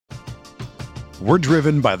We're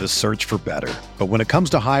driven by the search for better. But when it comes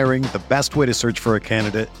to hiring, the best way to search for a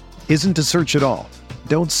candidate isn't to search at all.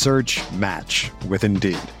 Don't search, match with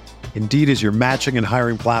Indeed. Indeed is your matching and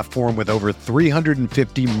hiring platform with over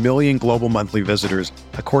 350 million global monthly visitors,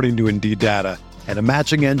 according to Indeed data, and a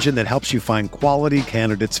matching engine that helps you find quality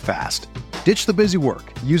candidates fast. Ditch the busy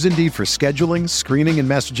work. Use Indeed for scheduling, screening, and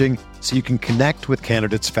messaging so you can connect with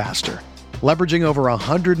candidates faster. Leveraging over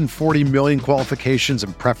 140 million qualifications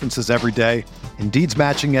and preferences every day, Indeed's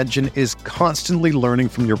matching engine is constantly learning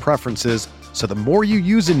from your preferences, so the more you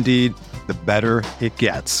use Indeed, the better it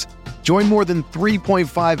gets. Join more than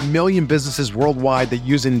 3.5 million businesses worldwide that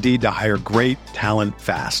use Indeed to hire great talent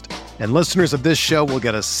fast. And listeners of this show will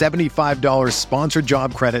get a $75 sponsored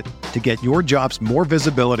job credit to get your jobs more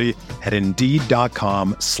visibility at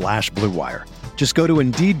Indeed.com/Blue Wire. Just go to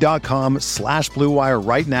Indeed.com/Blue Wire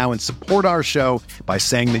right now and support our show by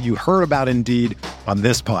saying that you heard about Indeed on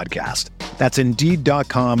this podcast. That's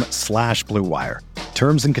Indeed.com/Blue Wire.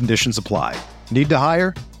 Terms and conditions apply. Need to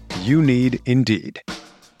hire? You need Indeed.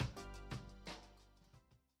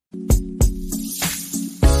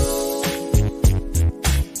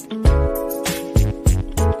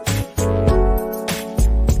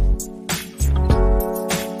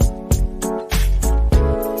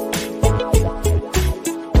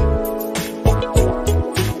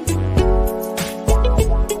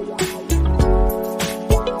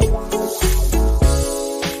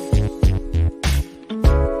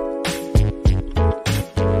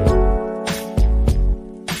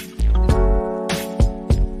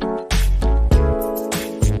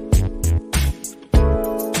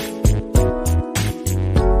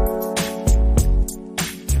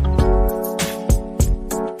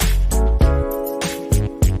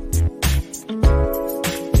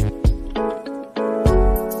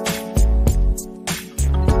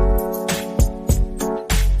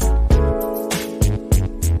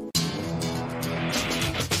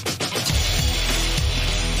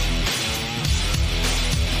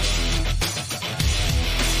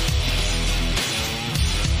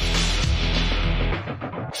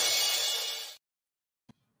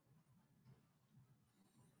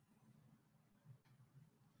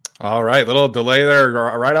 All right, little delay there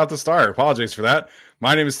right out the start. Apologies for that.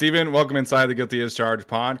 My name is Steven. Welcome inside the Guilty as Charged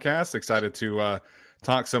podcast. Excited to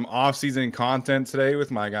talk some off-season content today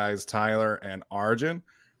with my guys Tyler and Arjun.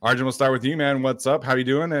 Arjun, we'll start with you, man. What's up? How you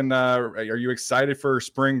doing? And are you excited for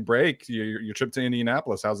spring break? Your trip to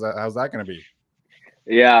Indianapolis? How's that going to be?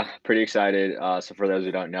 Yeah, pretty excited. So for those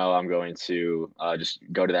who don't know, I'm going to just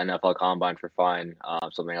go to the NFL Combine for fun.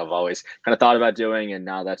 Something I've always kind of thought about doing, and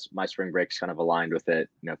now that's my spring break's kind of aligned with it.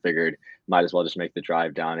 Figured might as well just make the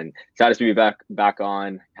drive down. And excited to be back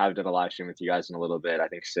on. Haven't done a live stream with you guys in a little bit. I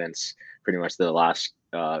think since pretty much the last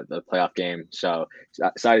the playoff game. So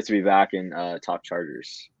excited to be back and talk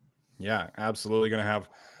Chargers. Yeah, absolutely. Going to have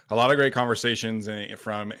a lot of great conversations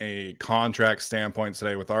from a contract standpoint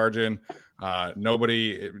today with Arjun.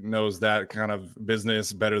 Nobody knows that kind of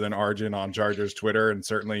business better than Arjun on Chargers Twitter, and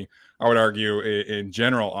certainly I would argue in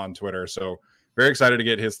general on Twitter. So very excited to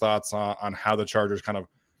get his thoughts on how the Chargers kind of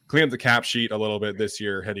clean up the cap sheet a little bit this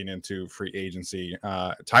year heading into free agency.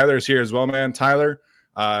 Tyler's here as well, man. Tyler,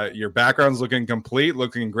 your background's looking complete,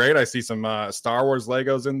 looking great. I see some Star Wars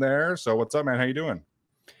Legos in there. So what's up, man? How you doing?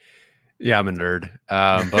 Yeah, I'm a nerd,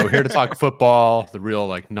 but we're here to talk football, the real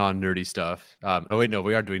non-nerdy stuff. Oh wait, no,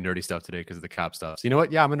 we are doing nerdy stuff today because of the cap stuff. So you know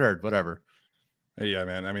what? Yeah, I'm a nerd. Whatever. Yeah,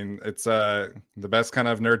 man. I mean, it's the best kind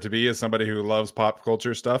of nerd to be is somebody who loves pop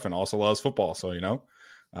culture stuff and also loves football. So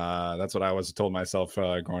that's what I was told myself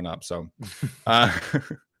growing up. So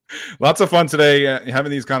lots of fun today.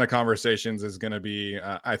 Having these kind of conversations is going to be,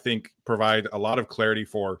 I think, provide a lot of clarity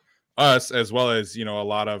for us as well as a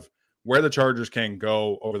lot of where the Chargers can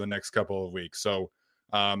go over the next couple of weeks. So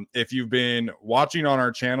if you've been watching on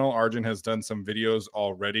our channel, Arjun has done some videos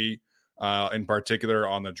already, in particular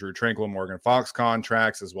on the Drew Tranquil, Morgan Fox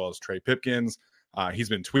contracts, as well as Trey Pipkins. He's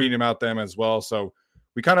been tweeting about them as well. So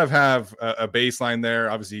we kind of have a baseline there.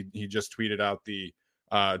 Obviously, he just tweeted out the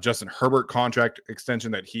Justin Herbert contract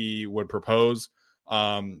extension that he would propose.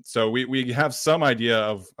 So we have some idea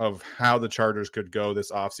of how the Chargers could go this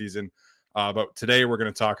offseason. But today we're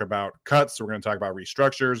going to talk about cuts. We're going to talk about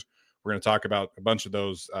restructures. We're going to talk about a bunch of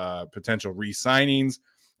those potential re-signings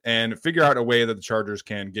and figure out a way that the Chargers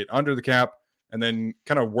can get under the cap and then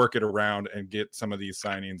kind of work it around and get some of these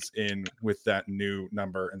signings in with that new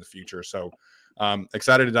number in the future. So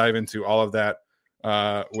excited to dive into all of that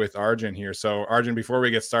with Arjun here. So Arjun, before we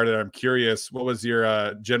get started, I'm curious, what was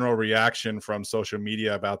your general reaction from social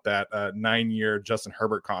media about that 9-year Justin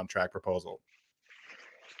Herbert contract proposal?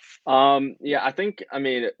 Yeah, I think,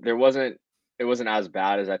 there wasn't it wasn't as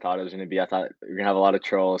bad as I thought it was going to be. I thought you're going to have a lot of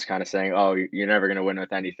trolls kind of saying, "Oh, you're never going to win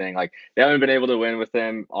with anything." Like they haven't been able to win with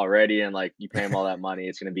him already, and like you pay him all that money,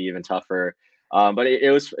 it's going to be even tougher. But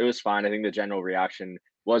it was fine. I think the general reaction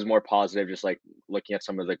was more positive. Just like looking at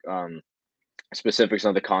some of the specifics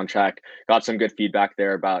of the contract, got some good feedback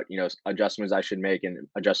there about adjustments I should make and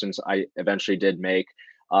adjustments I eventually did make.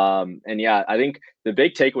 And yeah, I think the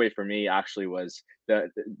big takeaway for me actually was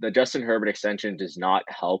the Justin Herbert extension does not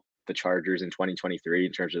help the Chargers in 2023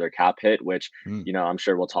 in terms of their cap hit, which I'm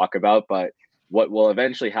sure we'll talk about. But what will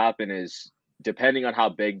eventually happen is, depending on how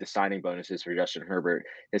big the signing bonus is for Justin Herbert,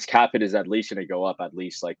 his cap hit is at least going to go up at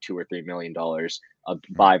least like $2 or $3 million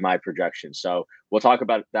by my projection. So we'll talk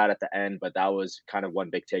about that at the end, but that was kind of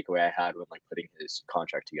one big takeaway I had when like putting his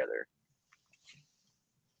contract together.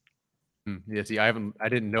 Yeah, see, I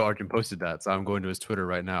didn't know Arjun posted that, so I'm going to his Twitter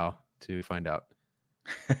right now to find out.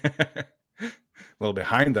 A little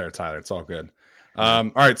behind there, Tyler. It's all good.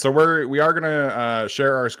 All right, so we are gonna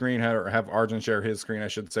share our screen, have Arjun share his screen, I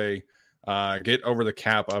should say. Get over the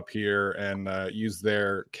cap up here and use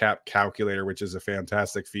their cap calculator, which is a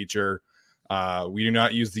fantastic feature. We do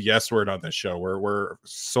not use the yes word on this show. We're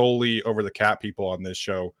solely over the cap people on this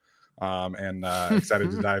show, and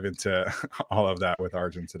excited to dive into all of that with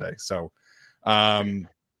Arjun today. So,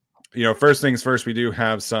 first things first, we do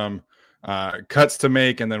have some cuts to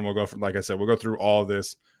make, and then we'll go like I said, we'll go through all of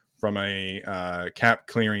this from a cap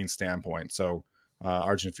clearing standpoint. So,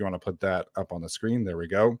 Arjun, if you want to put that up on the screen, there we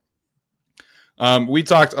go. We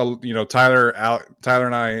talked, Tyler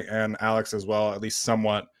and I and Alex as well, at least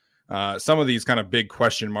somewhat, some of these kind of big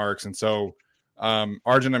question marks. And so,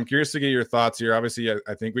 Arjun, I'm curious to get your thoughts here. Obviously,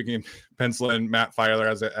 I think we can pencil in Matt Filer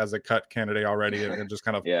as a cut candidate already and just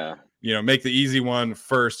kind of, make the easy one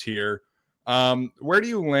first here. Where do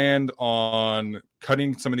you land on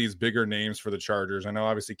cutting some of these bigger names for the Chargers? I know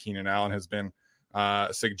obviously Keenan Allen has been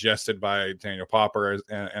suggested by Daniel Popper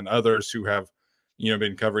and others who have,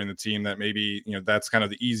 been covering the team, that maybe, that's kind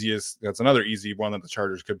of that's another easy one that the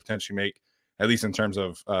Chargers could potentially make, at least in terms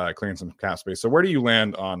of clearing some cap space. So where do you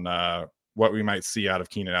land on what we might see out of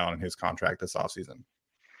Keenan Allen and his contract this offseason?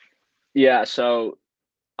 Yeah, so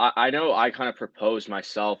I know I kind of proposed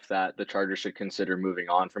myself that the Chargers should consider moving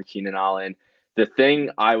on from Keenan Allen. The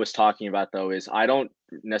thing I was talking about, though, is I don't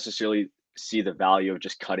necessarily see the value of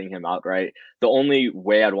just cutting him outright. The only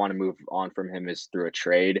way I'd want to move on from him is through a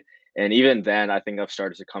trade. And even then, I think I've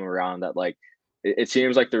started to come around that, like, it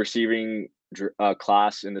seems like the receiving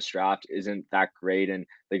class in this draft isn't that great. And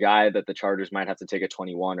the guy that the Chargers might have to take at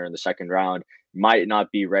 21 or in the second round might not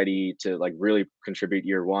be ready to, like, really contribute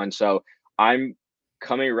year one. So I'm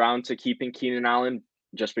coming around to keeping Keenan Allen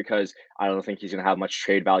just because I don't think he's going to have much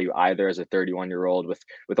trade value either as a 31-year-old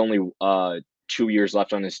with only 2 years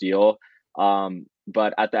left on his deal.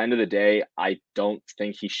 But at the end of the day, I don't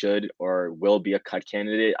think he should or will be a cut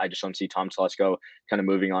candidate. I just don't see Tom Telesco kind of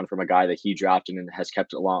moving on from a guy that he drafted and has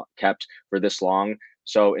kept for this long.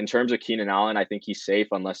 So in terms of Keenan Allen, I think he's safe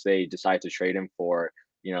unless they decide to trade him for,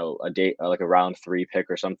 like a round 3 pick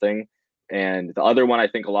or something. And the other one I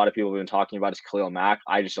think a lot of people have been talking about is Khalil Mack.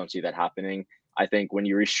 I just don't see that happening. I think when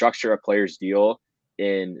you restructure a player's deal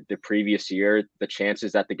in the previous year, the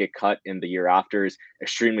chances that they get cut in the year after is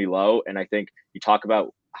extremely low. And I think you talk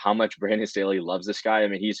about how much Brandon Staley loves this guy. I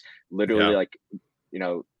mean, he's literally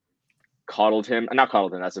coddled him. Not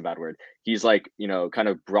coddled him, that's a bad word. He's kind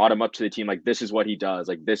of brought him up to the team. Like, this is what he does.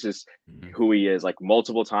 Like, this is who he is, like,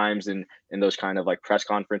 multiple times in those kind of like press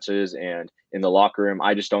conferences and in the locker room.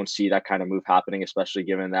 I just don't see that kind of move happening, especially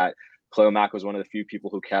given that Khalil Mack was one of the few people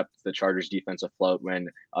who kept the Chargers defense afloat when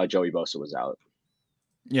Joey Bosa was out.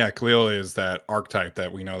 Yeah, Khalil is that archetype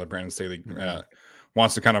that we know that Brandon Staley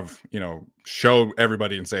wants to kind of, show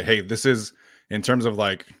everybody and say, hey, this is, in terms of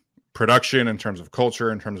like production, in terms of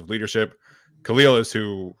culture, in terms of leadership, Khalil is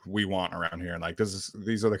who we want around here. And like,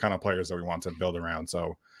 these are the kind of players that we want to build around.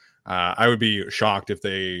 So I would be shocked if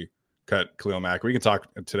they cut Khalil Mack. We can talk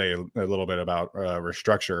today a little bit about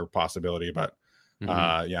restructure possibility, but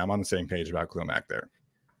I'm on the same page about Khalil Mack there.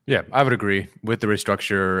 Yeah, I would agree with the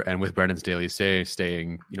restructure and with Brandon Staley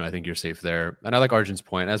staying, I think you're safe there. And I like Arjun's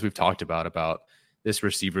point, as we've talked about this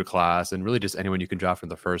receiver class and really just anyone you can draft from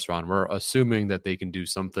the first round. We're assuming that they can do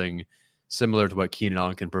something similar to what Keenan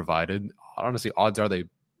Allen can provide. And honestly, odds are they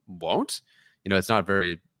won't. It's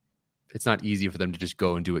not easy for them to just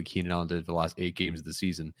go and do what Keenan Allen did for the last 8 games of the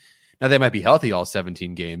season. Now, they might be healthy all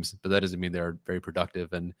 17 games, but that doesn't mean they're very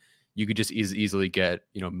productive. And you could just easily get,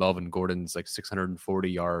 Melvin Gordon's like 640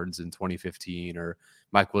 yards in 2015 or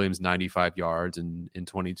Mike Williams 95 yards in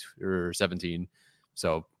 2017.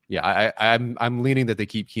 So, Yeah, I'm leaning that they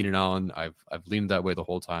keep Keenan Allen. I've leaned that way the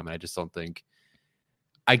whole time, and I just don't think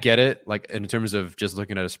I get it. Like in terms of just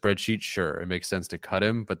looking at a spreadsheet, sure, it makes sense to cut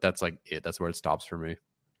him, but that's like it. That's where it stops for me.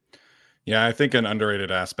 Yeah, I think an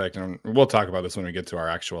underrated aspect, and we'll talk about this when we get to our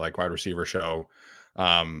actual like wide receiver show.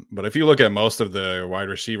 But if you look at most of the wide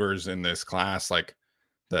receivers in this class, like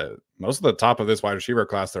most of the top of this wide receiver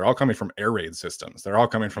class, they're all coming from air raid systems. They're all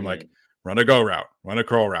coming from like run a go route, run a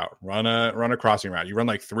curl route, run a crossing route. You run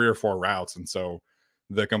like 3 or 4 routes, and so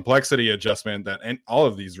the complexity adjustment that all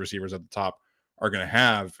of these receivers at the top are going to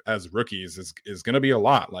have as rookies is going to be a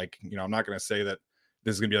lot. Like, I'm not going to say that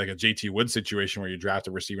this is going to be like a JT Wood situation where you draft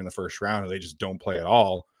a receiver in the first round and they just don't play at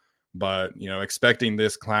all. But, expecting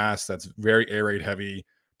this class that's very air raid heavy,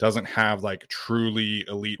 doesn't have like truly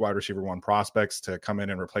elite wide receiver 1 prospects to come in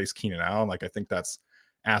and replace Keenan Allen. Like, I think that's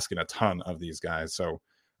asking a ton of these guys. So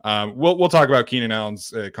we'll talk about Keenan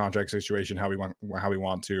Allen's contract situation, how we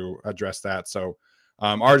want to address that. So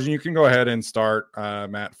Arjun, you can go ahead and start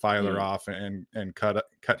Matt Filer off and cut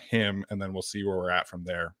him, and then we'll see where we're at from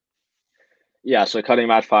there. Yeah, so cutting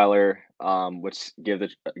Matt Filer would give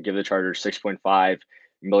the Chargers $6.5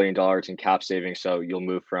 million in cap savings. So you'll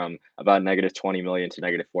move from about negative 20 million to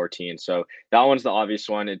negative 14. So that one's the obvious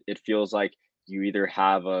one. It feels like you either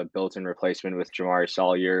have a built-in replacement with Jamari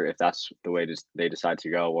Salyer, if that's the way they decide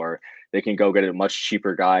to go, or they can go get a much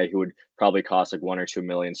cheaper guy who would probably cost like 1 or 2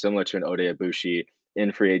 million, similar to an Ode Abushi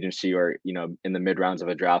in free agency, or in the mid rounds of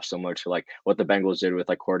a draft, similar to like what the Bengals did with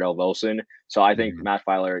like Cordell Wilson. So I think Matt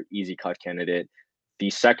Filer, easy cut candidate. The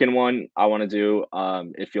second one I want to do,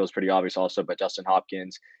 it feels pretty obvious also, but Justin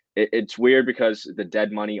Hopkins. It's weird because the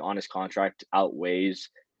dead money on his contract outweighs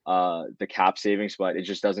the cap savings, but it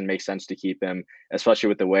just doesn't make sense to keep him, especially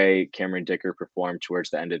with the way Cameron Dicker performed towards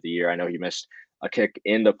the end of the year. I know he missed a kick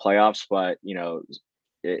in the playoffs, but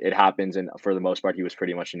it happens, and for the most part, he was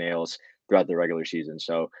pretty much nails throughout the regular season.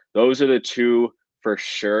 So those are the two for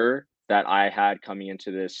sure that I had coming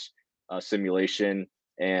into this simulation.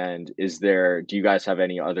 And do you guys have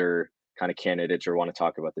any other kind of candidates or want to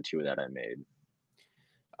talk about the two that I made?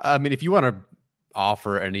 I mean, if you want to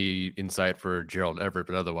offer any insight for Gerald Everett,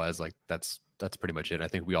 but otherwise, like that's pretty much it. I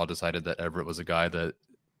think we all decided that Everett was a guy that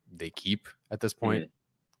they keep at this point.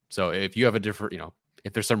 So if you have a different,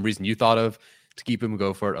 if there's some reason you thought of to keep him,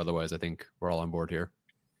 go for it. Otherwise, I think we're all on board here.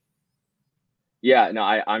 Yeah, no,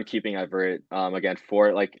 I'm keeping Everett. Again,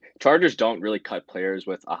 for like Chargers don't really cut players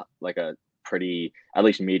with a pretty, at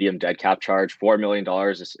least medium dead cap charge. $4 million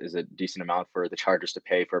is a decent amount for the Chargers to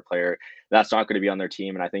pay for a player that's not going to be on their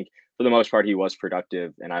team. And I think for the most part, he was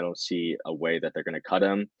productive, and I don't see a way that they're going to cut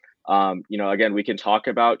him. Again, we can talk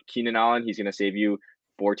about Keenan Allen. He's going to save you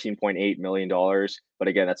 $14.8 million. But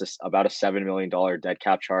again, that's about a $7 million dead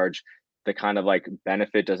cap charge. The kind of like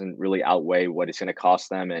benefit doesn't really outweigh what it's going to cost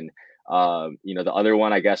them. And the other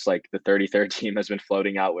one, I guess, like the 33rd team has been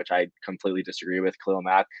floating out, which I completely disagree with, Khalil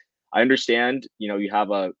Mack. I understand, you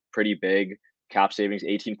have a pretty big cap savings,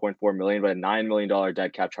 18.4 million, but a $9 million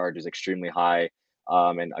dead cap charge is extremely high.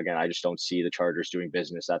 And again, I just don't see the Chargers doing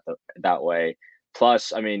business that way.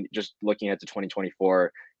 Plus, I mean, just looking at the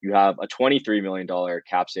 2024, you have a $23 million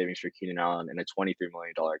cap savings for Keenan Allen and a $23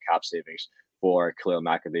 million cap savings for Khalil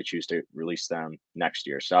Mack if they choose to release them next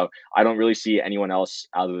year. So I don't really see anyone else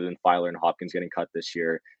other than Filer and Hopkins getting cut this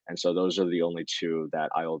year. And so those are the only two that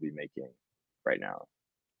I will be making right now.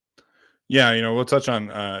 Yeah, we'll touching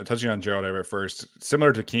on Gerald Everett first.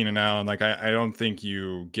 Similar to Keenan Allen, like I don't think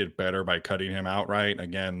you get better by cutting him outright.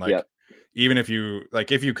 Again, like even if you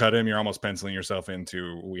cut him, you're almost penciling yourself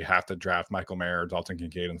into we have to draft Michael Mayer or Dalton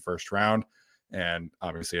Kincaid in the first round. And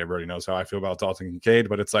obviously everybody knows how I feel about Dalton Kincaid,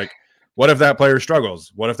 but it's like, what if that player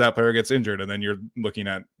struggles? What if that player gets injured? And then you're looking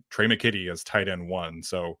at Trey McKitty as tight end 1.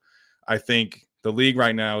 So I think the league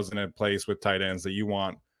right now is in a place with tight ends that you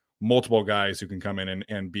want multiple guys who can come in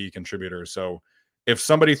and be contributors. So if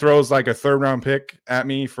somebody throws like a 3rd round pick at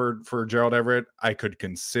me for Gerald Everett, I could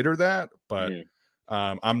consider that, but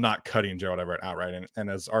I'm not cutting Gerald Everett outright. And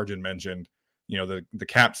as Arjun mentioned, the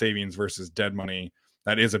cap savings versus dead money,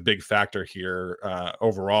 that is a big factor here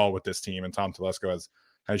overall with this team. And Tom Telesco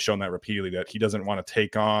has shown that repeatedly, that he doesn't want to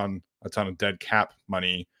take on a ton of dead cap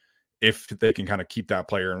money if they can kind of keep that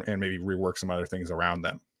player and maybe rework some other things around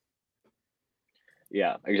them.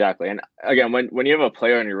 Yeah, exactly. And again, when you have a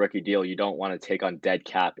player on your rookie deal, you don't want to take on dead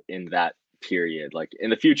cap in that period. Like in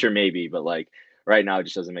the future, maybe, but like right now, it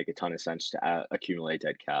just doesn't make a ton of sense to accumulate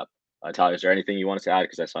dead cap. Tyler, is there anything you wanted to add?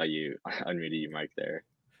 Because I saw you unmuted your mic there.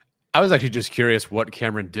 I was actually just curious what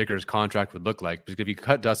Cameron Dicker's contract would look like. Because if you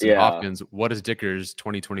cut Dustin Hopkins, what does Dicker's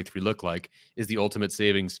 2023 look like? Is the ultimate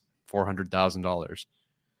savings $400,000?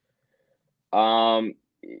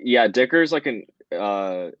 Yeah, Dicker's like an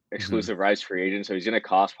Hmm. exclusive rights free agent, so he's gonna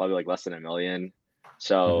cost probably like less than $1 million.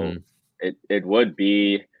 So Hmm. it would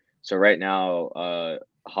be so right now,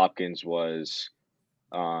 Hopkins was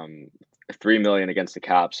 3 million against the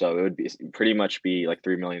cap, so it would be pretty much be like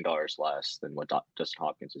 $3 million less than what Dustin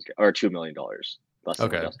Hopkins is getting, or $2 million less than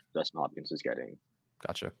what Okay, Dustin Hopkins is getting.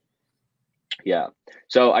 gotcha. Yeah.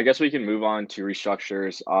 So I guess we can move on to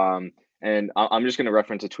restructures. And I'm just going to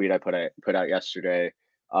reference a tweet I put out yesterday.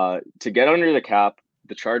 To get under the cap,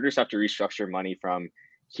 the Chargers have to restructure money from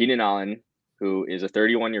Keenan Allen, who is a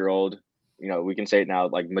 31-year-old. You know, we can say it now.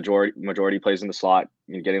 Like majority plays in the slot.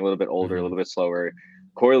 Getting a little bit older, a Hmm. little bit slower.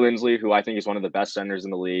 Corey Linsley, who I think is one of the best centers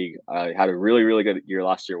in the league, had a really really good year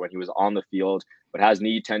last year when he was on the field, but has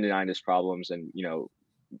knee tendonitis problems, and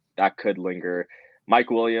that could linger.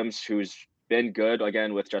 Mike Williams, who's been good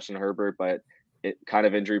again with Justin Herbert, but it kind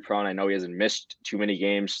of injury prone. I know he hasn't missed too many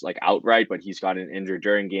games like outright, but he's gotten injured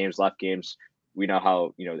during games, left games. We know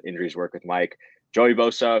how injuries work with Mike. Joey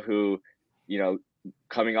Bosa, who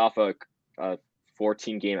coming off a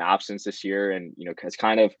 14 game absence this year, and has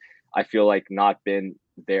kind of, I feel like, not been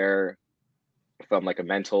there from like a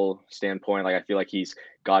mental standpoint. Like I feel like he's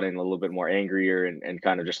gotten a little bit more angrier and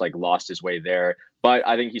kind of just like lost his way there. But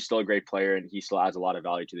I think he's still a great player and he still adds a lot of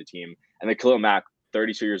value to the team. And then Khalil Mack,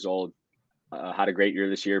 32 years old, had a great year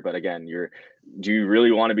this year. But again, do you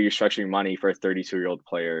really want to be restructuring money for a 32-year-old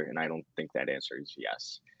player? And I don't think that answer is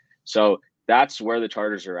yes. So that's where the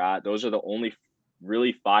Chargers are at. Those are the only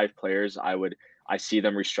really 5 players I see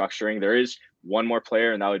them restructuring. There is one more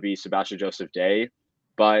player, and that would be Sebastian Joseph Day.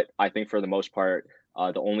 But I think for the most part,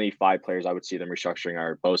 the only 5 players I would see them restructuring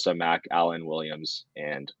are Bosa, Mack, Allen, Williams,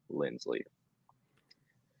 and Linsley.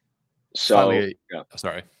 So, Slightly. yeah. Oh,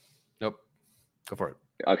 sorry. Nope. Go for it.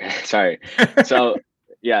 Okay, sorry. So,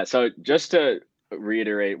 yeah, so just to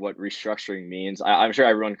reiterate what restructuring means, I'm sure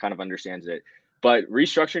everyone kind of understands it, but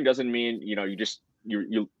restructuring doesn't mean, you just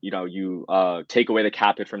you take away the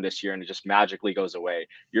cap hit from this year and it just magically goes away.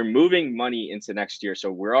 You're moving money into next year.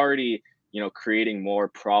 So we're already, creating more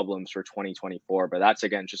problems for 2024, but that's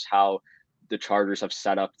again just how the Chargers have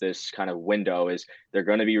set up this kind of window is they're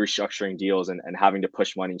going to be restructuring deals and having to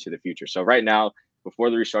push money into the future. So right now, before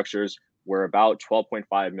the restructures, we're about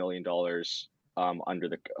 $12.5 million under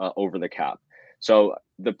the over the cap. So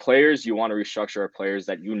the players you want to restructure are players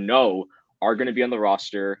that are going to be on the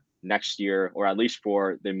roster next year, or at least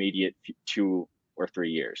for the immediate 2 or 3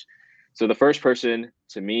 years. So the first person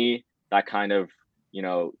to me that kind of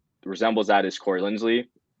resembles that is Corey Linsley.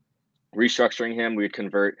 Restructuring him, we would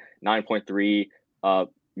convert $9.3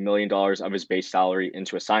 million of his base salary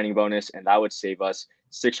into a signing bonus, and that would save us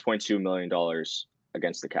 $6.2 million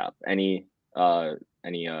against the cap. Any pushback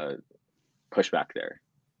there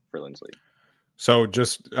for Linsley? So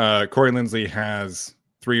just Corey Linsley has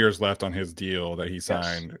 3 years left on his deal that he Yes.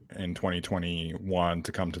 signed in 2021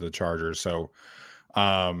 to come to the Chargers. So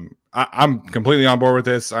I'm completely on board with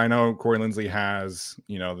this. I know Corey Linsley has,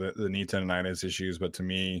 the knee tendonitis issues, but to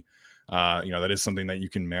me, that is something that you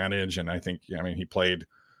can manage. And I think, he played,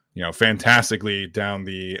 fantastically down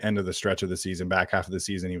the end of the stretch of the season. Back half of the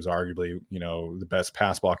season, he was arguably, the best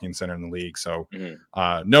pass blocking center in the league. So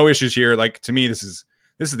no issues here. Like, to me, this is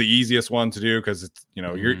the easiest one to do because it's,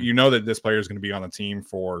 that this player is going to be on the team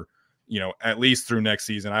for, at least through next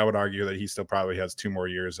season. I would argue that he still probably has 2 more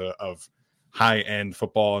years of high end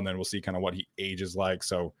football, and then we'll see kind of what he ages like.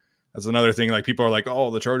 So that's another thing. Like, people are like,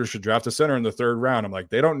 oh, the Chargers should draft a center in the 3rd round. I'm like,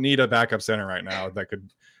 they don't need a backup center right now that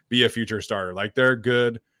could be a future starter. Like, they're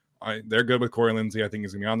good. They're good with Corey Linsley. I think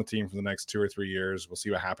he's gonna be on the team for the next 2 or 3 years. We'll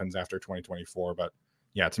see what happens after 2024. But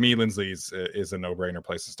yeah, to me, Linsley is a no-brainer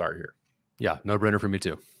place to start here. Yeah, no-brainer for me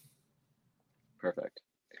too. Perfect.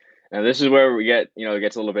 Now this is where we get, it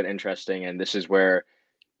gets a little bit interesting, and this is where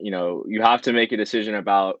you have to make a decision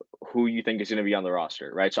about who you think is going to be on the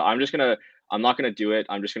roster, right? So I'm not going to do it.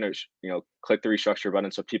 I'm just going to, click the restructure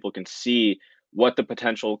button so people can see what the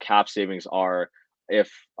potential cap savings are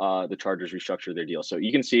if the Chargers restructure their deal. So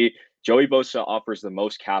you can see Joey Bosa offers the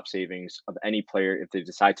most cap savings of any player if they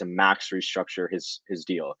decide to max restructure his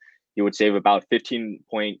deal. He would save about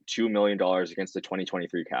 $15.2 million against the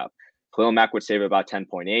 2023 cap. Khalil Mack would save about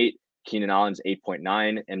 10.8, Keenan Allen's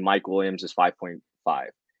 8.9, and Mike Williams is 5.5.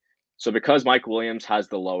 So because Mike Williams has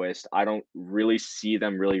the lowest, I don't really see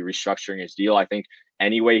them really restructuring his deal. I think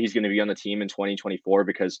anyway he's going to be on the team in 2024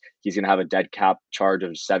 because he's going to have a dead cap charge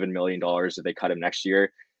of $7 million if they cut him next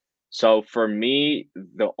year. So for me,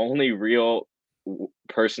 the only real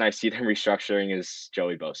person I see them restructuring is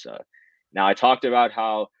Joey Bosa. Now, I talked about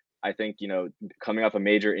how I think, coming off a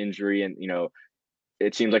major injury and,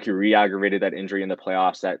 it seems like he re-aggravated that injury in the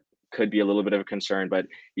playoffs that could be a little bit of a concern, but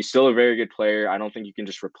he's still a very good player. I don't think you can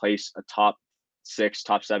just replace a top 6,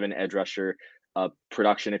 top 7 edge rusher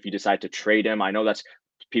production if you decide to trade him. I know that's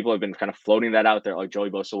people have been kind of floating that out there, like Joey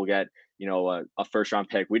Bosa will get, a first round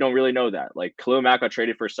pick. We don't really know that. Like Khalil Mack got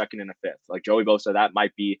traded for a 2nd and a 5th. Like Joey Bosa, that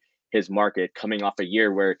might be his market coming off a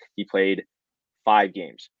year where he played 5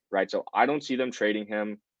 games, right? So I don't see them trading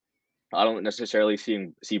him. I don't necessarily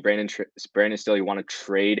see Brandon Staley want to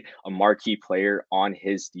trade a marquee player on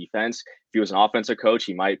his defense. If he was an offensive coach,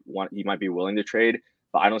 he might be willing to trade,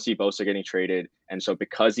 but I don't see Bosa getting traded. And so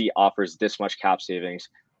because he offers this much cap savings,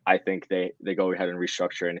 I think they go ahead and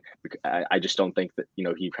restructure. And I just don't think that,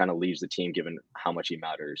 he kind of leaves the team given how much he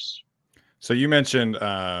matters. So you mentioned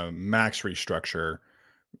max restructure.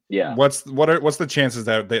 Yeah. What's the chances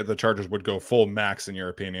that the Chargers would go full max in your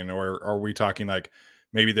opinion? Or are we talking like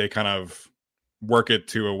maybe they kind of work it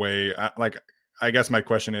to a way like, I guess my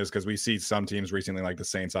question is, because we see some teams recently, like the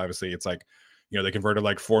Saints, obviously it's like, they converted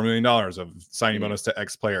like $4 million of signing bonus to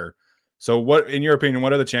X player. So what, in your opinion,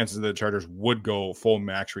 what are the chances that the Chargers would go full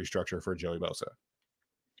max restructure for Joey Bosa?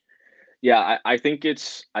 Yeah, I think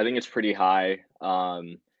it's pretty high.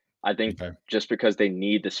 I think just because they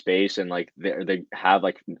need the space and like they have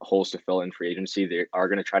like holes to fill in free agency, they are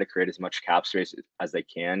going to try to create as much cap space as they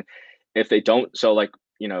can. If they don't, so like,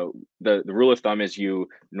 the rule of thumb is you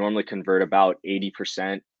normally convert about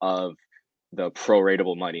 80% of the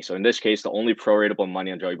proratable money. So in this case, the only proratable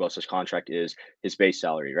money on Joey Bosa's contract is his base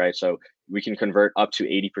salary, right? So we can convert up to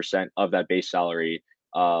 80% of that base salary,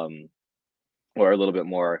 or a little bit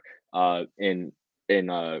more, in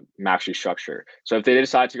max restructure. So if they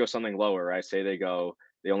decide to go something lower, right? Say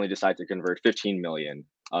they only decide to convert 15 million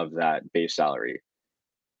of that base salary.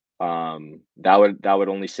 That would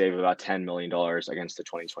only save about $10 million against the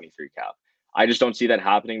 2023 cap. I just don't see that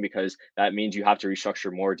happening because that means you have to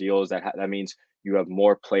restructure more deals. That means you have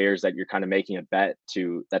more players that you're kind of making a bet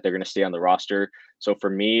that they're going to stay on the roster. So for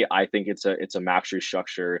me, I think it's a max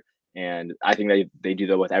restructure, and I think they do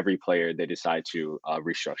that with every player they decide to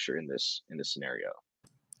restructure in this scenario.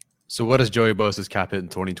 So what does Joey Bosa's cap hit in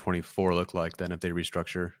 2024 look like then if they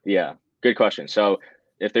restructure? Yeah, good question. So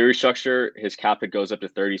if they restructure, his cap hit goes up to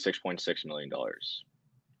 $36.6 million.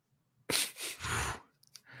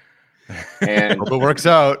 And hope it works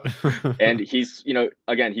out. And he's,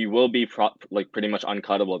 again, he will be pretty much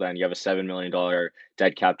uncuttable. Then you have a $7 million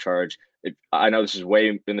dead cap charge. I know this is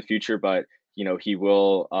way in the future, but he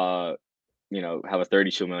will, have a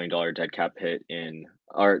 $32 million dead cap hit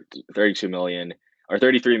or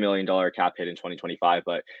 $33 million cap hit in 2025.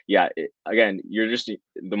 But yeah, again,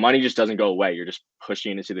 the money just doesn't go away. You're just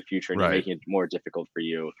pushing it into the future, and you're making it more difficult for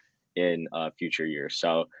you in future years.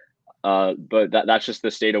 So, but that's just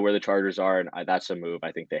the state of where the Chargers are, and that's a move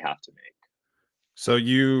I think they have to make. So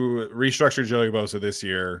you restructured Joey Bosa this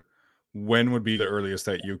year. When would be the earliest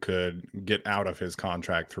that you could get out of his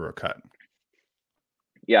contract through a cut?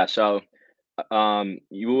 Yeah, so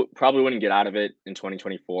you probably wouldn't get out of it in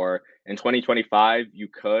 2024. In 2025, you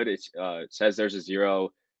could. It says there's a $0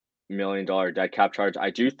 million dead cap charge. I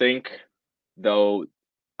do think, though,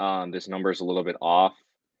 this number is a little bit off.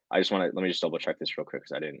 Let me just double check this real quick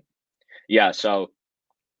because I didn't. Yeah, so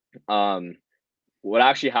what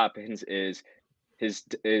actually happens is his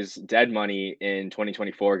dead money in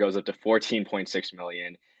 2024 goes up to 14.6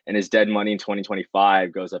 million, and his dead money in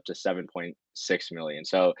 2025 goes up to 7.6 million.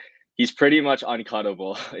 So he's pretty much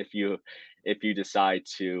uncuttable if you decide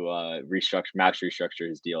to max restructure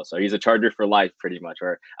his deal. So he's a Charger for life, pretty much,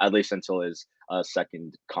 or at least until his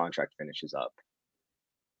second contract finishes up.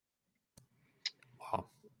 Wow.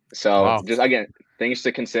 So just again, things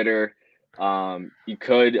to consider. You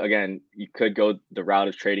could go the route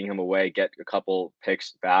of trading him away, get a couple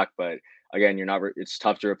picks back, but again, it's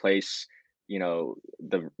tough to replace,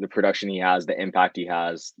 the production he has, the impact he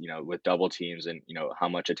has, with double teams and, how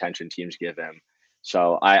much attention teams give him.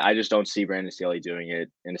 So I just don't see Brandon Staley doing it,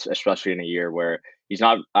 and especially in a year where he's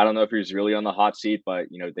not, I don't know if he's really on the hot seat, but,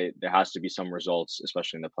 there has to be some results,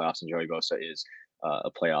 especially in the playoffs, and Joey Bosa is a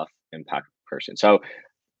playoff impact person. So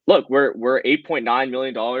look, we're $8.9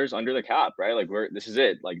 million under the cap, right? Like this is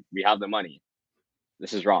it. Like we have the money.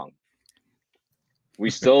 This is wrong. We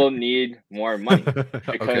still need more money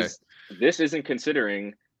because this isn't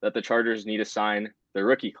considering that the Chargers need to sign the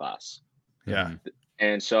rookie class. Yeah.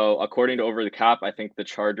 And so according to Over the Cap, I think the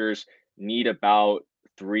Chargers need about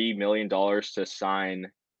 $3 million to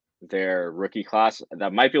sign their rookie class.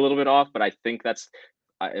 That might be a little bit off, but I think that's,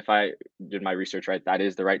 if I did my research right, that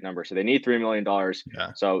is the right number. So they need $3 million.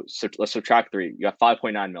 Yeah. So let's subtract 3. You have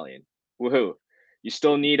 5.9 million. Woohoo! You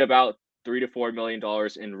still need about $3 to $4 million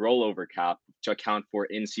in rollover cap to account for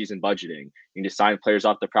in-season budgeting. You need to sign players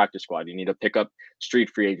off the practice squad. You need to pick up street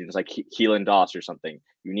free agents like Keelan Doss or something.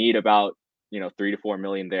 You need about 3 to 4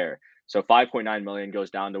 million there. So 5.9 million goes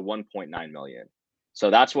down to 1.9 million. So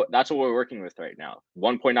that's what we're working with right now.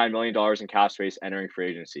 $1.9 million in cap space entering free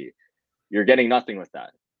agency. You're getting nothing with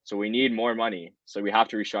that. So we need more money. So we have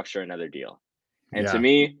to restructure another deal. And to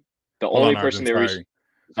me, the only person they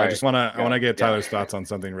I want to get Tyler's thoughts on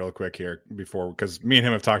something real quick here because me and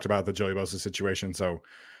him have talked about the Joey Bosa situation. So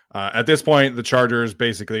at this point, the Chargers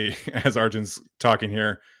basically, as Arjun's talking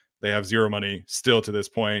here, they have zero money still to this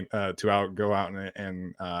point to go out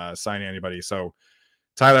and sign anybody. So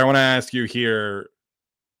Tyler, I want to ask you here,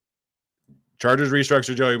 Chargers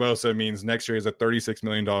restructure Joey Bosa means next year is a $36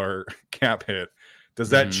 million cap hit. Does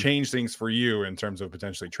that change things for you in terms of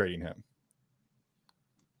potentially trading him?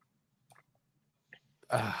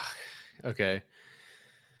 Okay.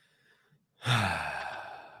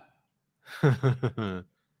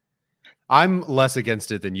 I'm less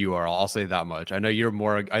against it than you are. I'll say that much. I know you're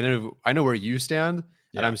more. I know where you stand,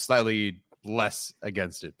 and I'm slightly less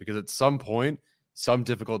against it because at some point, some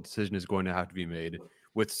difficult decision is going to have to be made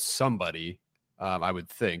with somebody. I would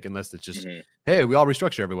think, unless it's just, hey, we all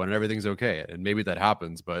restructure everyone and everything's okay, and maybe that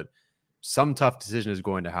happens. But some tough decision is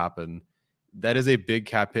going to happen. That is a big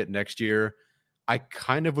cap hit next year. I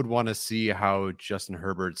kind of would want to see how Justin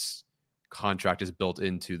Herbert's contract is built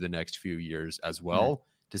into the next few years as well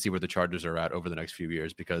to see where the Chargers are at over the next few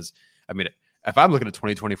years. Because, I mean, if I'm looking at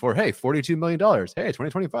 2024, hey, $42 million. Hey,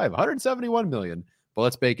 2025, $171 million. But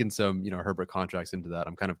let's bake in some, Herbert contracts into that.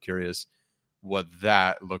 I'm kind of curious what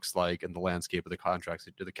that looks like in the landscape of the contracts,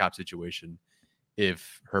 the cap situation,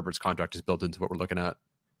 if Herbert's contract is built into what we're looking at.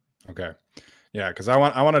 Okay. Yeah, because I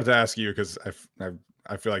wanted to ask you because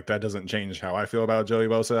I feel like that doesn't change how I feel about Joey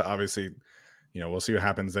Bosa. Obviously, we'll see what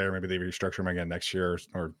happens there. Maybe they restructure him again next year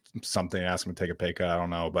or something. Ask him to take a pay cut. I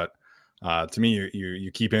don't know, but to me,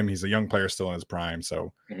 you keep him. He's a young player still in his prime.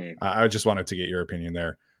 So I just wanted to get your opinion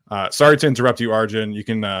there. Sorry to interrupt you, Arjun. You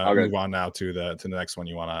can move on now to the next one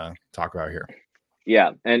you want to talk about here.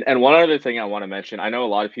 Yeah, and one other thing I want to mention. I know a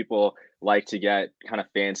lot of people like to get kind of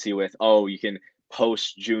fancy with, you can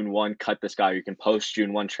post June 1 cut this guy. You can post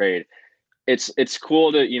June 1 trade. It's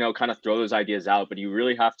cool to kind of throw those ideas out, but you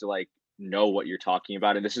really have to know what you're talking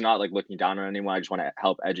about. And this is not looking down on anyone. I just want to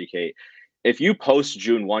help educate. If you post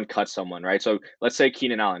June 1 cut someone, right? So let's say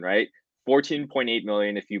Keenan Allen, right? 14.8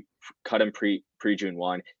 million if you cut him pre June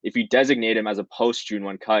 1. If you designate him as a post June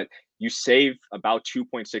 1 cut, you save about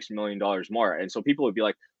 $2.6 million more. And so people would be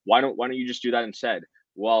like, why don't you just do that instead?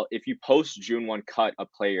 Well, if you post June 1 cut a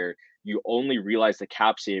player, you only realize the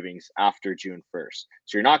cap savings after June 1st.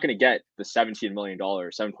 So you're not going to get the $17 million,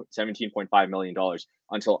 $17.5 million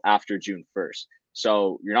until after June 1st.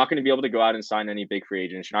 So you're not going to be able to go out and sign any big free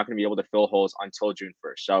agents. You're not going to be able to fill holes until June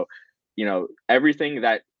 1st. So, everything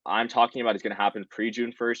that I'm talking about is going to happen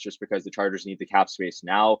pre-June 1st, just because the Chargers need the cap space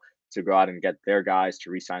now to go out and get their guys, to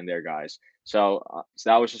re-sign their guys. So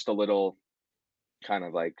that was just a little kind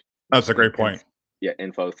of that's a great point.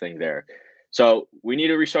 Info thing there. So we need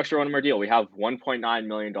to restructure one more deal. We have $1.9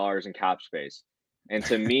 million in cap space. And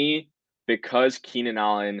to me, because Keenan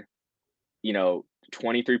Allen,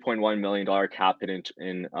 $23.1 million cap hit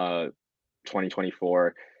in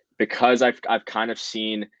 2024, because I've kind of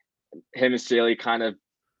seen him and Staley kind of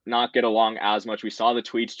not get along as much. We saw the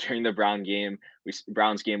tweets during the Browns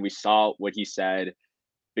game. We saw what he said.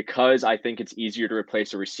 Because I think it's easier to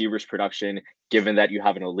replace a receiver's production, given that you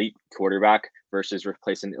have an elite quarterback versus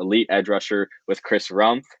replacing an elite edge rusher with Chris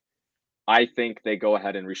Rumph, I think they go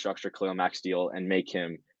ahead and restructure Khalil Mack's deal and make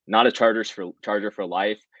him not a Charger for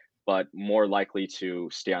life, but more likely to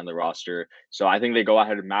stay on the roster. So I think they go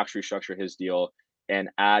ahead and max restructure his deal and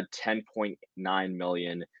add $10.9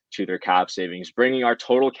 million to their cap savings, bringing our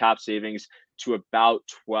total cap savings to about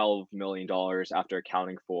 $12 million after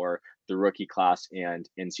accounting for the rookie class and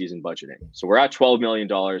in-season budgeting. So we're at $12 million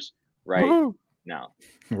right now.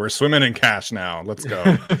 We're swimming in cash now. Let's go.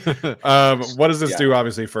 What does this do,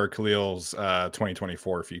 obviously, for Khalil's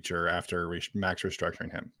 2024 future after max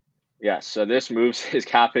restructuring him? Yeah, so this moves his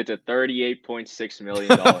cap hit to $38.6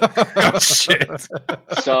 million. Oh, shit.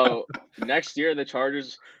 So next year, the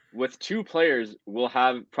Chargers, with two players, will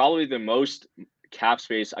have probably the most cap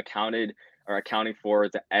space accounting for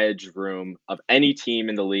the edge room of any team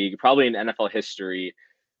in the league, probably in NFL history,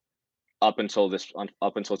 up until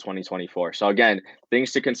 2024. So again,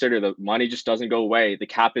 things to consider. The money just doesn't go away. The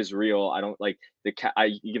cap is real. I don't like the cap.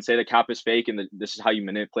 You can say the cap is fake, and this is how you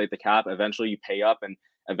manipulate the cap. Eventually, you pay up, and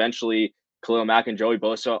eventually, Khalil Mack and Joey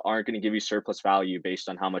Bosa aren't going to give you surplus value based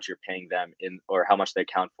on how much you're paying them or how much they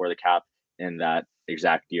account for the cap in that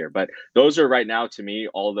exact year. But those are right now, to me,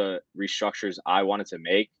 all the restructures I wanted to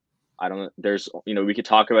make. I don't, there's, we could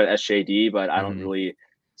talk about SJD, but I don't really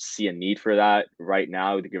see a need for that right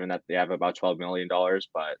now, given that they have about $12 million.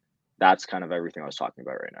 But that's kind of everything I was talking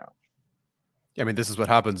about right now. Yeah, I mean, this is what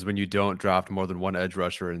happens when you don't draft more than one edge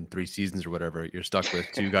rusher in 3 seasons or whatever. You're stuck with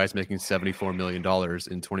 2 guys making $74 million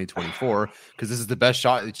in 2024 because this is the best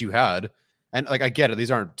shot that you had. And like, I get it. These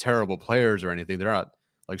aren't terrible players or anything. They're not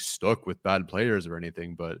like stuck with bad players or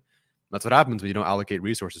anything, but that's what happens when you don't allocate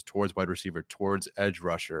resources towards wide receiver, towards edge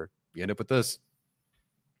rusher. You end up with this.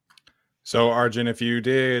 So Arjun, if you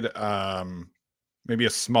did maybe a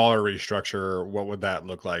smaller restructure, what would that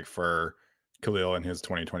look like for Khalil and his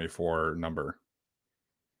 2024 number?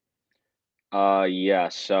 Yeah.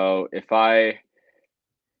 So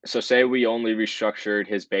say we only restructured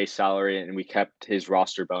his base salary and we kept his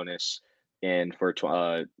roster bonus in for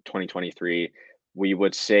 2023, we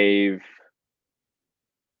would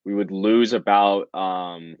lose about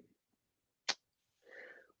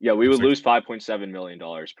we would lose $5.7 million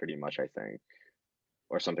pretty much, I think,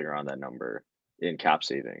 or something around that number in cap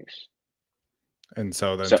savings. And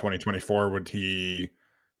so then 2024 would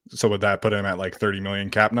that put him at like 30 million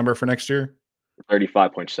cap number for next year?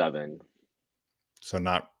 35.7. So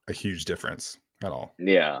not a huge difference at all.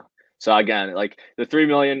 Yeah. So again, like the 3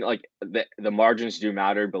 million, like the margins do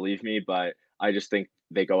matter, believe me, but I just think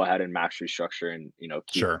they go ahead and max restructure and,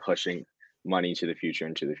 keep pushing money to the future,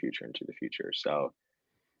 into the future, into the future. So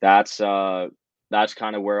that's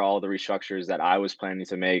kind of where all the restructures that I was planning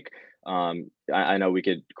to make. I know we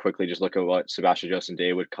could quickly just look at what Sebastian Joseph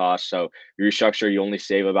Day would cost. So you restructure, you only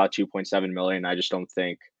save about 2.7 million. I just don't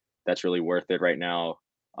think that's really worth it right now.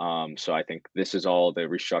 So I think this is all the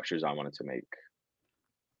restructures I wanted to make.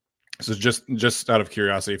 So just out of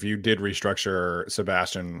curiosity, if you did restructure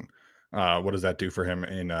Sebastian, what does that do for him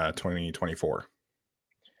in 2024?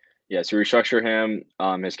 Yeah, so restructure him.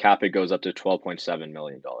 His cap hit goes up to $12.7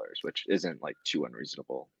 million, which isn't like too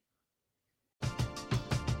unreasonable.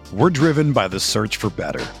 We're driven by the search for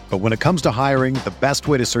better. But when it comes to hiring, the best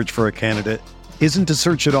way to search for a candidate isn't to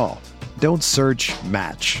search at all. Don't search,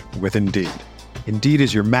 match with Indeed. Indeed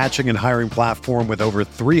is your matching and hiring platform with over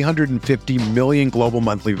 350 million global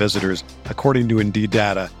monthly visitors, according to Indeed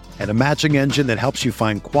data, and a matching engine that helps you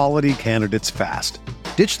find quality candidates fast.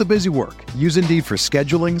 Ditch the busy work. Use Indeed for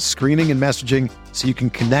scheduling, screening, and messaging so you can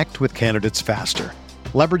connect with candidates faster.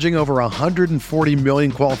 Leveraging over 140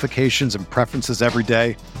 million qualifications and preferences every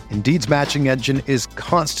day, Indeed's matching engine is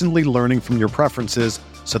constantly learning from your preferences,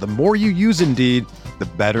 so the more you use Indeed, the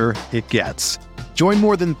better it gets. Join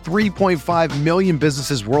more than 3.5 million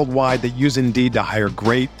businesses worldwide that use Indeed to hire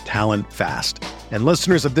great talent fast. And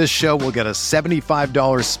listeners of this show will get a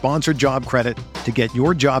 $75 sponsored job credit to get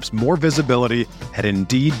your jobs more visibility at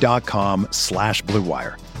Indeed.com/Blue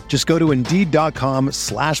Wire. Just go to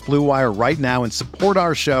Indeed.com/Blue Wire right now and support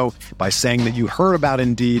our show by saying that you heard about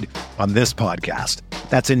Indeed on this podcast.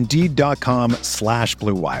 That's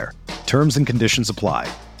Indeed.com/Blue Wire. Terms and conditions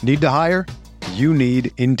apply. Need to hire? You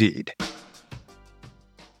need Indeed.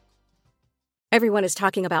 Everyone is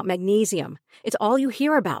talking about magnesium. It's all you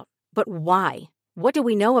hear about. But why? What do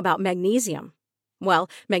we know about magnesium? Well,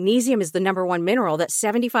 magnesium is the #1 mineral that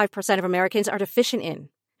 75% of Americans are deficient in.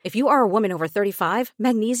 If you are a woman over 35,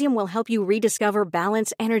 magnesium will help you rediscover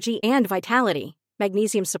balance, energy, and vitality.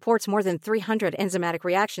 Magnesium supports more than 300 enzymatic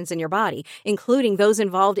reactions in your body, including those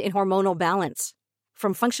involved in hormonal balance.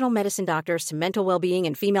 From functional medicine doctors to mental well-being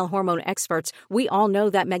and female hormone experts, we all know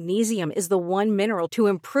that magnesium is the one mineral to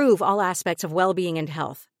improve all aspects of well-being and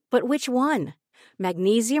health. But which one?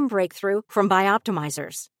 Magnesium Breakthrough from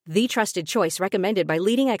Bioptimizers, the trusted choice recommended by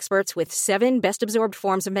leading experts with 7 best-absorbed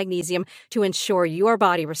forms of magnesium to ensure your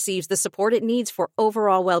body receives the support it needs for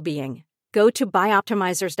overall well-being. Go to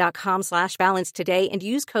bioptimizers.com/balance today and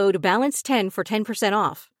use code BALANCE10 for 10%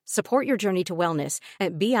 off. Support your journey to wellness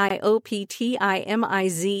at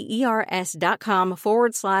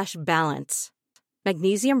bioptimizers.com/balance.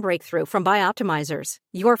 Magnesium Breakthrough from Bioptimizers,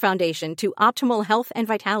 your foundation to optimal health and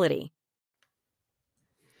vitality.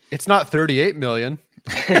 It's not 38 million.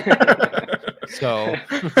 So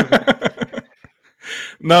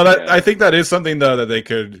no, I think that is something though that they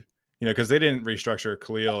could, because they didn't restructure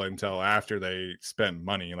Khalil until after they spent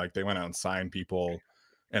money. Like they went out and signed people,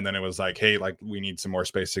 and then it was like, hey, like we need some more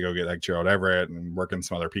space to go get like Gerald Everett and work in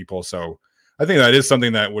some other people. So I think that is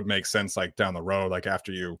something that would make sense, like down the road, like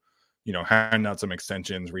after you hand out some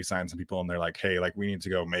extensions, re-sign some people, and they're like, hey, like we need to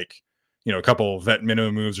go make a couple vet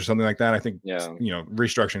minimum moves or something like that. I think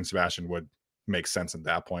restructuring Sebastian would make sense at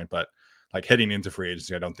that point, but like heading into free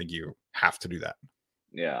agency, I don't think you have to do that.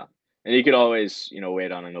 Yeah. And you could always,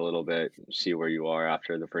 wait on it a little bit, see where you are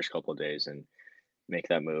after the first couple of days and make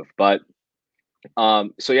that move. But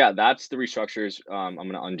so yeah, that's the restructures. I'm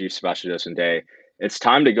gonna undo Sebastian Day. It's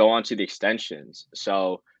time to go on to the extensions.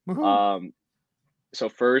 So Woohoo. um so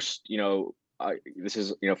first, this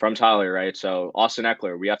is from Tyler, right? So Austin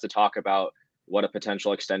Eckler, we have to talk about what a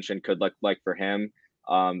potential extension could look like for him.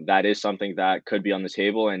 That is something that could be on the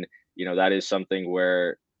table, and that is something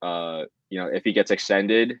where if he gets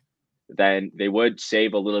extended, then they would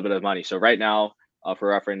save a little bit of money. So right now, for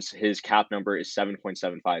reference, his cap number is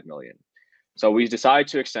 7.75 million. So we decided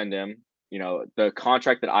to extend him. The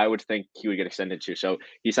contract that I would think he would get extended to. So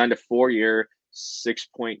he signed a 4-year,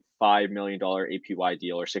 $6.5 million APY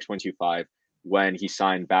deal, or 6.25, when he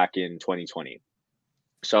signed back in 2020.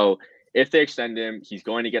 So if they extend him, he's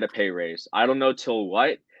going to get a pay raise. I don't know till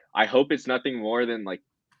what. I hope it's nothing more than like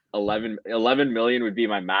 11 million would be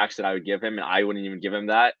my max that I would give him, and I wouldn't even give him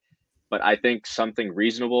that. But I think something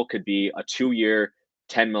reasonable could be a 2-year,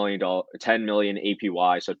 $10 million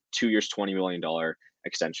APY, so 2 years, $20 million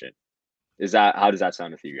extension. How does that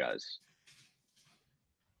sound with you guys?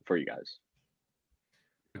 For you guys?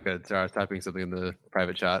 Good. Sorry, I was typing something in the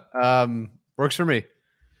private chat. Works for me.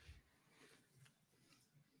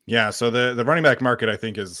 Yeah, so the running back market, I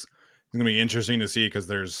think, is going to be interesting to see because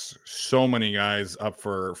there's so many guys up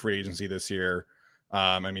for free agency this year.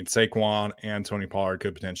 I mean, Saquon and Tony Pollard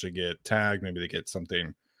could potentially get tagged. Maybe they get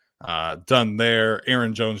something done there.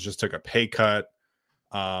 Aaron Jones just took a pay cut.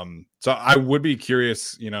 So I would be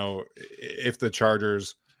curious, if the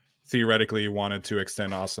Chargers theoretically wanted to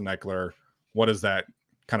extend Austin Eckler, what does that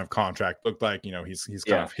kind of contract look like? He's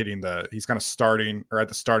kind of he's kind of starting, or at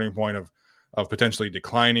the starting point of potentially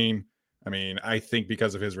declining. I mean, I think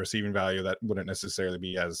because of his receiving value, that wouldn't necessarily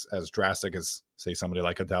be as drastic as, say, somebody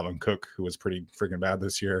like a Dalvin Cook, who was pretty freaking bad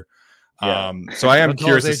this year. Yeah. So I am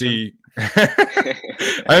curious to see.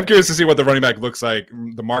 I am curious to see what the running back looks like,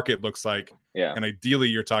 the market looks like. Yeah. And ideally,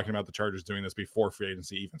 you're talking about the Chargers doing this before free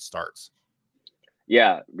agency even starts.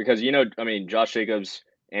 Yeah, because Josh Jacobs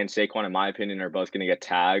and Saquon, in my opinion, are both going to get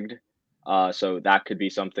tagged. So that could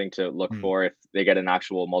be something to look for if they get an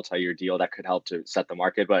actual multi-year deal that could help to set the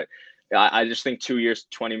market. But I just think 2 years,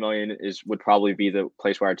 20 million would probably be the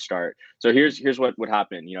place where I'd start. So here's what would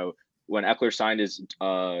happen. When Eckler signed his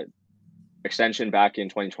extension back in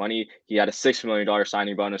 2020, he had a $6 million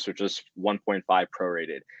signing bonus, which was 1.5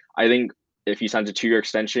 prorated. I think if he signs a 2-year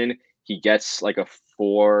extension, he gets like a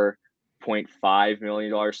 $4.5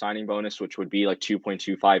 million signing bonus, which would be like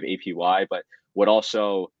 2.25 APY, but would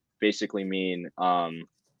also basically mean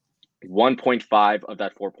 1.5 of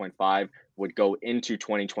that 4.5 would go into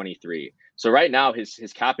 2023. So right now his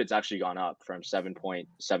cap hit's actually gone up from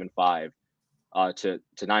 7.75 to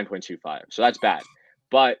 9.25. So that's bad.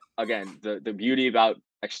 But again, the beauty about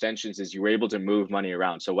extensions is you're able to move money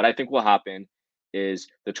around. So what I think will happen is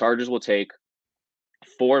the Chargers will take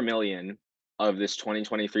 4 million of this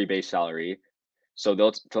 2023 base salary. So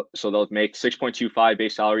they'll make 6.25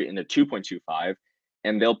 base salary into 2.25,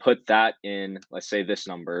 and they'll put that in, let's say, this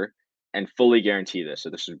number, and fully guarantee this. So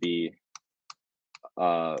this would be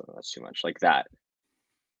that's too much, like that.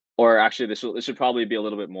 Or actually, this would probably be a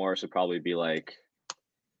little bit more. So probably be like,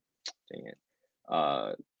 dang it.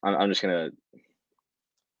 I'm just gonna,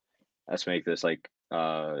 let's make this like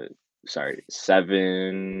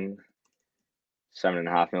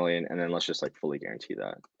 7.5 million, and then let's just like fully guarantee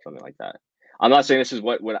that, something like that. I'm not saying this is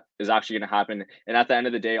what is actually going to happen, and at the end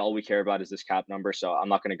of the day, all we care about is this cap number. So I'm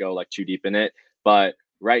not going to go like too deep in it. But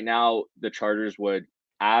right now, the Chargers would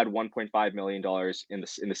add $1.5 million in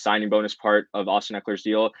the signing bonus part of Austin Eckler's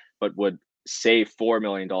deal, but would save $4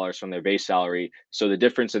 million from their base salary. So the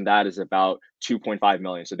difference in that is about 2.5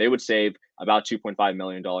 million. So they would save about $2.5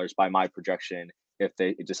 million by my projection if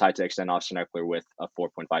they decide to extend Austin Eckler with a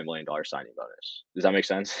 $4.5 million signing bonus. Does that make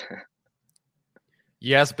sense?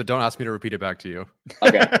 Yes, but don't ask me to repeat it back to you.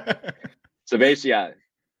 Okay. So basically, yeah,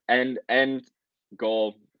 end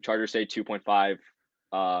goal, Chargers say $2.5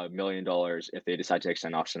 million if they decide to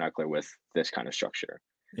extend Austin Eckler with this kind of structure.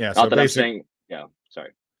 Yeah. Not so that I'm saying, yeah, sorry.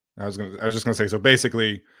 I was just gonna say, so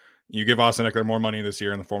basically you give Austin Eckler more money this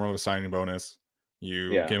year in the form of a signing bonus.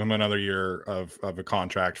 You give him another year of a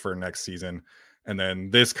contract for next season. And then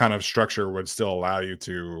this kind of structure would still allow you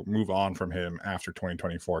to move on from him after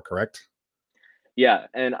 2024, correct? Yeah,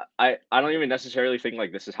 and I don't even necessarily think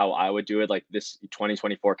like this is how I would do it. Like this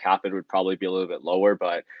 2024 cap, it would probably be a little bit lower,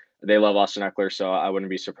 but they love Austin Eckler, so I wouldn't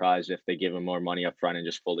be surprised if they give him more money up front and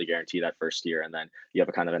just fully guarantee that first year, and then you have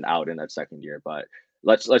a kind of an out in that second year. But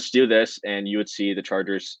let's do this, and you would see the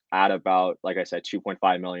Chargers add about, like I said,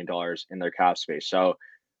 $2.5 million in their cap space. So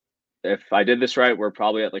if I did this right, we're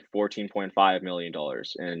probably at like $14.5 million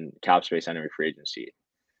in cap space entering free agency.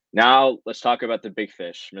 Now let's talk about the big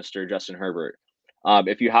fish, Mr. Justin Herbert.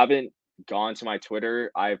 If you haven't gone to my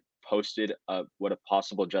Twitter, I've posted what a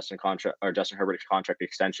possible Justin Herbert contract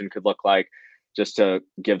extension could look like, just to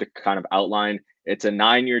give the kind of outline. It's a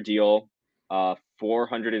 9-year deal,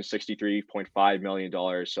 $463.5 million,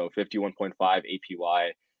 so 51.5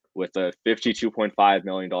 APY with a $52.5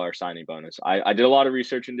 million signing bonus. I did a lot of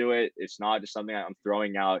research into it. It's not just something I'm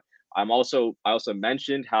throwing out. I also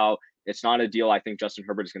mentioned how it's not a deal I think Justin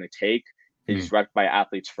Herbert is going to take. He's rec by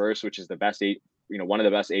Athletes First, which is the best, one of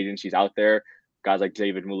the best agencies out there. Guys like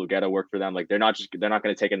David Mulugeta work for them. Like they're not going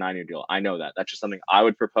to take a 9-year deal. I know that. That's just something I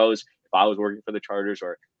would propose if I was working for the Chargers,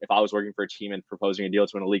 or if I was working for a team and proposing a deal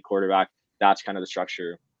to an elite quarterback. That's kind of the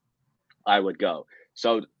structure I would go.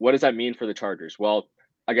 So what does that mean for the Chargers? Well,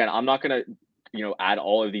 again, I'm not going to, add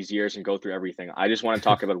all of these years and go through everything. I just want to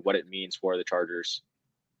talk about what it means for the Chargers'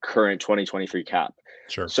 current 2023 cap.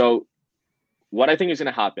 Sure. So what I think is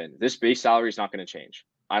going to happen, this base salary is not going to change.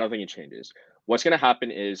 I don't think it changes. What's going to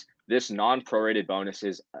happen is this non-prorated bonus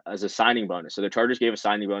is as a signing bonus. So the Chargers gave a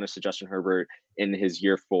signing bonus to Justin Herbert in his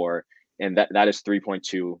year 4, and that is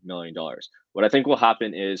 $3.2 million. What I think will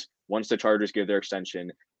happen is once the Chargers give their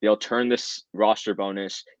extension, they'll turn this roster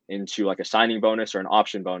bonus into like a signing bonus or an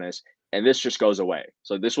option bonus, and this just goes away.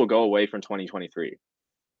 So this will go away from 2023.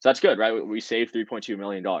 So that's good, right? We saved $3.2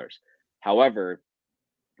 million. However,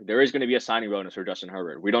 there is going to be a signing bonus for Justin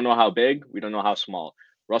Herbert. We don't know how big. We don't know how small.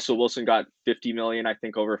 Russell Wilson got $50 million, I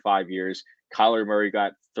think, over 5 years. Kyler Murray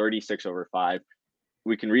got 36 over 5.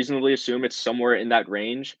 We can reasonably assume it's somewhere in that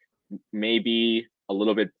range, maybe a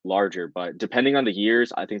little bit larger, but depending on the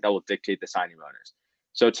years, I think that will dictate the signing bonus.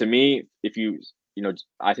 So to me, if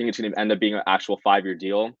I think it's going to end up being an actual 5-year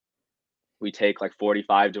deal. We take like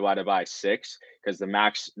 45 divided by 6, because the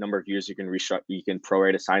max number of years you can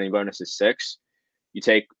prorate a signing bonus is 6. You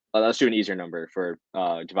take, let's do an easier number for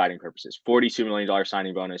dividing purposes. $42 million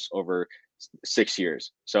signing bonus over 6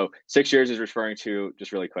 years. So 6 years is referring to,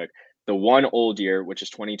 just really quick, the one old year, which is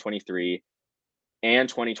 2023, and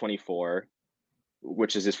 2024,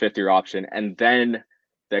 which is his 5th-year option, and then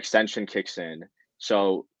the extension kicks in.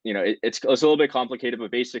 So, it's a little bit complicated, but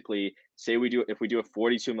basically, if we do a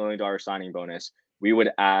 $42 million signing bonus, we would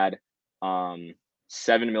add $7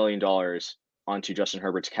 million onto Justin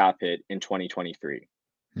Herbert's cap hit in 2023.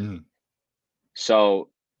 So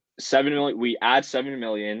 $7 million, we add $7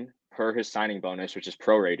 million per his signing bonus, which is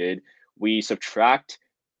prorated. We subtract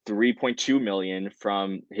 $3.2 million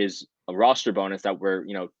from his roster bonus that we're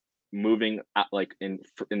moving at, like in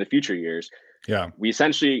the future years. Yeah,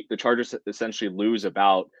 the Chargers essentially lose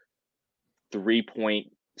about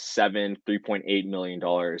 $3.8 million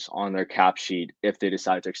on their cap sheet if they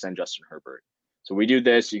decide to extend Justin Herbert. So we do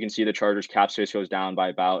this, you can see the Chargers cap space goes down by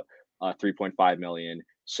about 3.5 million.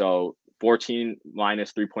 So 14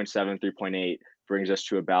 minus 3.7, 3.8 brings us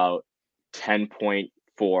to about 10.4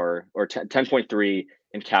 or 10.3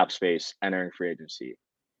 in cap space entering free agency.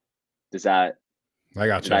 Did I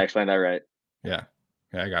explain that right? Yeah,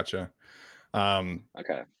 I gotcha.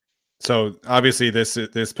 Okay. So obviously this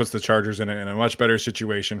puts the Chargers in a much better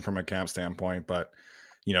situation from a cap standpoint, but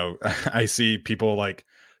I see people like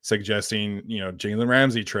suggesting Jalen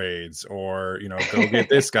Ramsey trades, or go get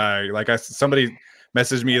this guy. Like somebody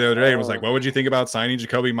messaged me the other day and was like, what would you think about signing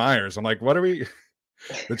Jacoby Myers? I'm like, what are we?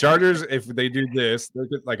 The Chargers, if they do this,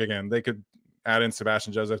 they could add in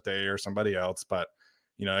Sebastian Joseph Day or somebody else, but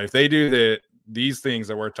if they do these things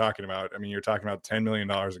that we're talking about, I mean, you're talking about $10 million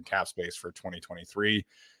in cap space for 2023.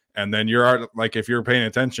 And then if you're paying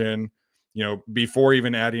attention, before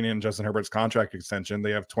even adding in Justin Herbert's contract extension,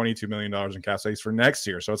 they have $22 million in cap space for next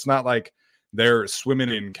year. So it's not like they're swimming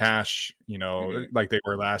in cash, like they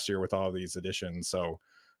were last year with all of these additions. So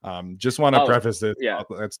just want to preface this. Yeah.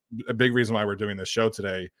 That's a big reason why we're doing this show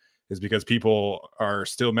today, is because people are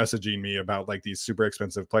still messaging me about like these super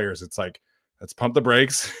expensive players. It's like, let's pump the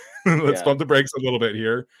brakes. Pump the brakes a little bit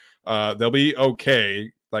here. They'll be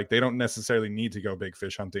okay. Like they don't necessarily need to go big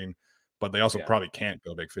fish hunting, but they also probably can't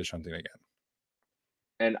go big fish hunting again.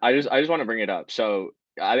 And I just want to bring it up. So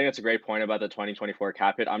I think that's a great point about the 2024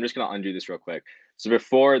 cap hit. I'm just going to undo this real quick. So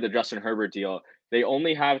before the Justin Herbert deal, they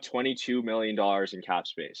only have $22 million in cap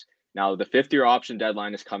space. Now the 5th-year option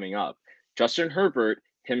deadline is coming up. Justin Herbert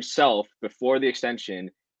himself, before the extension,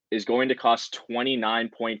 is going to cost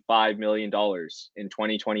 $29.5 million in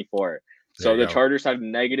 2024. So the Chargers have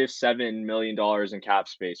negative $7 million in cap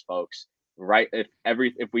space, folks. Right?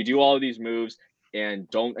 If we do all of these moves and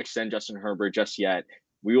don't extend Justin Herbert just yet,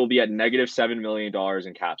 we will be at negative $7 million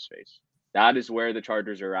in cap space. That is where the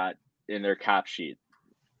Chargers are at in their cap sheet.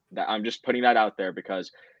 That I'm just putting that out there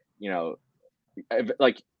because,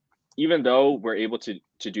 like, even though we're able to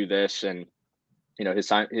do this, and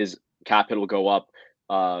his cap hit will go up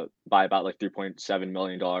by about like $3.7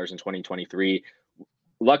 million in 2023.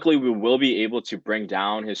 Luckily, we will be able to bring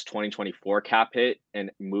down his 2024 cap hit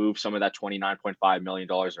and move some of that $29.5 million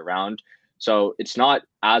around. So it's not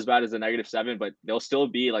as bad as the -7, but they'll still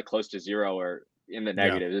be like close to zero or in the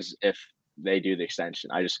negatives if they do the extension.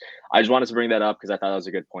 I just wanted to bring that up because I thought that was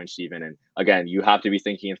a good point, Steven. And again, you have to be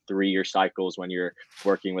thinking in 3-year cycles when you're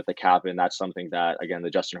working with the cap, and that's something that, again, the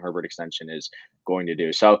Justin Herbert extension is going to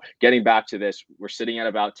do. So getting back to this, we're sitting at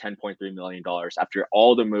about $10.3 million after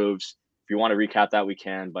all the moves. If you want to recap that, we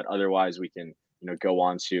can, but otherwise we can, go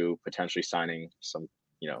on to potentially signing some,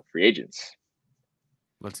 free agents.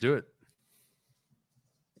 Let's do it.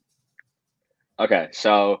 Okay,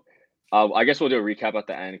 so I guess we'll do a recap at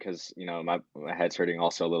the end because my head's hurting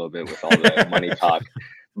also a little bit with all the money talk.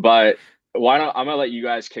 But why not? I'm gonna let you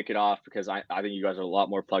guys kick it off because I think you guys are a lot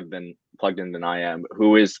more plugged in than I am.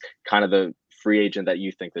 Who is kind of the free agent that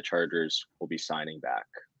you think the Chargers will be signing back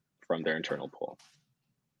from their internal pool?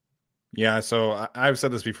 Yeah, so I've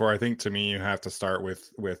said this before. I think to me, you have to start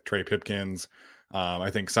with Trey Pipkins. I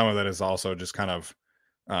think some of that is also just kind of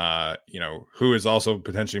who is also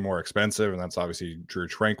potentially more expensive, and that's obviously Drew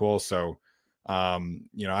Tranquil. So, I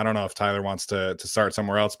don't know if Tyler wants to start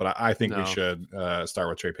somewhere else, but I think we should start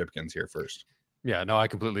with Trey Pipkins here first. Yeah, no, I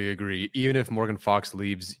completely agree. Even if Morgan Fox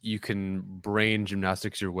leaves, you can brain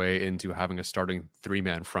gymnastics your way into having a starting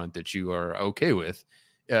 3-man front that you are okay with.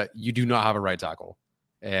 You do not have a right tackle,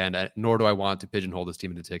 and nor do I want to pigeonhole this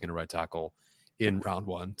team into taking a right tackle in round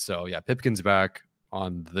 1. So yeah, Pipkins back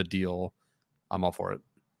on the deal. I'm all for it.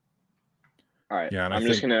 All right. Yeah, and I'm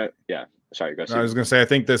just gonna. Yeah, sorry. Go. I was gonna say, I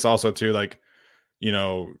think this also too, like,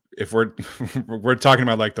 if we're we're talking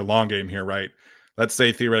about like the long game here, right? Let's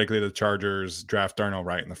say theoretically the Chargers draft Darnell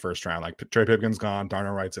Wright in the first round. Like Trey Pipkins gone,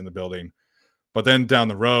 Darnell Wright's in the building, but then down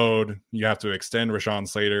the road you have to extend Rashawn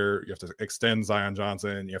Slater, you have to extend Zion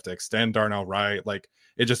Johnson, you have to extend Darnell Wright. Like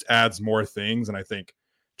it just adds more things, and I think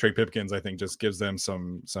Trey Pipkins, just gives them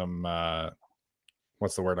some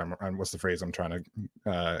what's the word what's the phrase I'm trying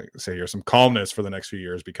to say here? Some calmness for the next few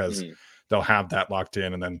years because they'll have that locked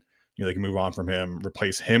in, and then they can move on from him,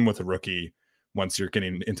 replace him with a rookie once you're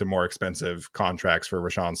getting into more expensive contracts for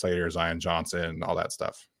Rashawn Slater, Zion Johnson, all that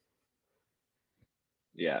stuff.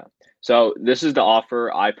 Yeah. So this is the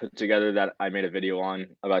offer I put together that I made a video on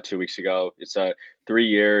about 2 weeks ago. It's a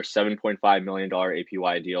 3-year, $7.5 million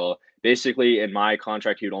APY deal. Basically, in my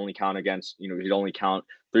contract, he'd only count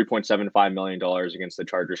 $3.75 million against the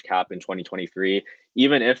Chargers cap in 2023.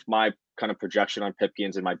 Even if my kind of projection on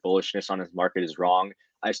Pipkins and my bullishness on his market is wrong,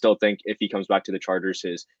 I still think if he comes back to the Chargers,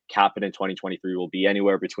 his cap in 2023 will be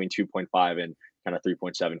anywhere between 2.5 and kind of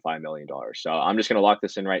 $3.75 million. So I'm just going to lock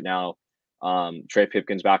this in right now. Trey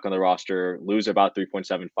Pipkins back on the roster, lose about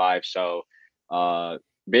 3.75. So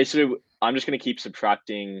basically, I'm just going to keep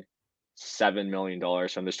subtracting $7 million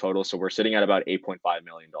from this total. So we're sitting at about $8.5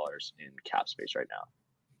 million in cap space right now.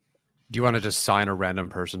 Do you want to just sign a random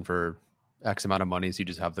person for X amount of money so you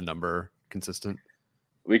just have the number consistent?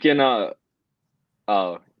 We can.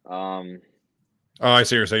 Oh, I see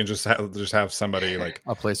what you're saying. Just have somebody like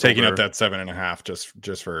taking up that 7.5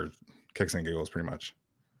 just for kicks and giggles, pretty much.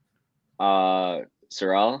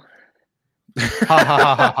 Sorrel.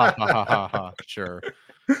 Sure.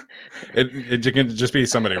 It can just be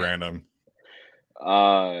somebody random.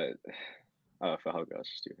 Fahelgos,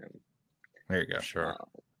 just do him. There you go. Sure.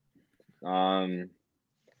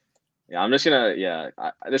 Yeah, I'm just gonna. Yeah,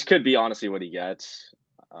 this could be honestly what he gets.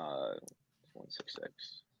 166.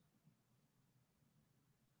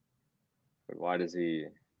 But why does he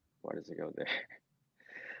go there?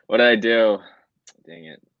 What did I do? Dang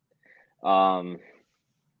it.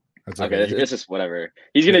 That's okay. This is whatever.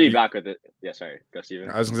 He's gonna be back with it. Yeah, sorry. Go,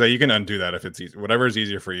 Steven. I was gonna say you can undo that if it's easy. Whatever is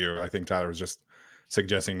easier for you. I think Tyler was just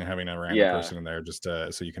suggesting having a random person in there just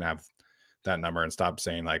so you can have that number and stop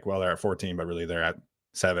saying like, well, they're at 14, but really they're at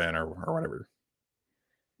 7 or whatever.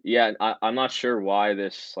 Yeah, I'm not sure why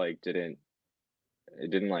this didn't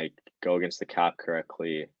go against the cap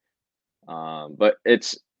correctly. But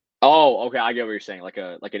it's okay. I get what you're saying. Like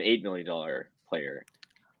an $8 million player.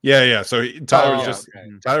 Yeah. So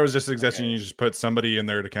Tyler was just suggesting you just put somebody in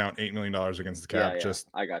there to count $8 million against the cap. Yeah,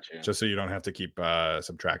 I got you. Just so you don't have to keep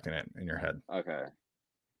subtracting it in your head. Okay.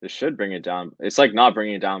 This should bring it down. It's like not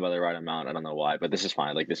bringing it down by the right amount. I don't know why, but this is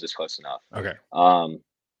fine. Like this is close enough. Okay.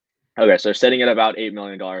 Okay. So setting at about $8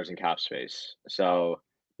 million in cap space. So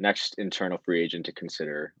next internal free agent to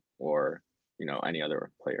consider, or any other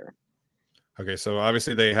player. Okay. So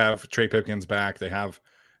obviously they have Trey Pipkins back. They have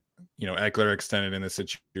Eckler extended in this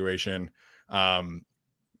situation.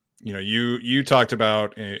 You talked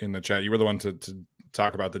about in the chat, you were the one to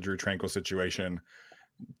talk about the Drew Tranquil situation.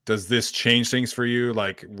 Does this change things for you?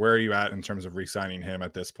 Like, where are you at in terms of re-signing him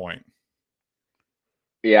at this point?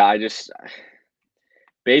 Yeah,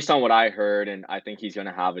 based on what I heard, and I think he's going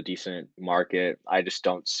to have a decent market, I just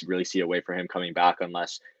don't really see a way for him coming back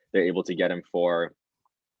unless they're able to get him for,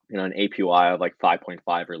 an APY of like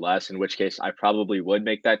 5.5 or less, in which case I probably would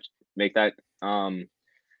make that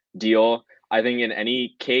deal. I think in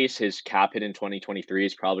any case, his cap hit in 2023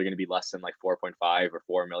 is probably going to be less than like 4.5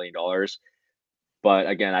 or $4 million. But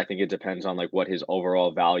again, I think it depends on like what his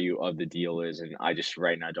overall value of the deal is. And I just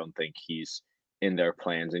right now don't think he's in their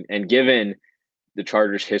plans. And given the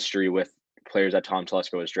Chargers' history with players that Tom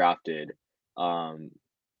Telesco has drafted,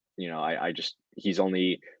 he's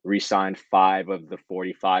only re-signed 5 of the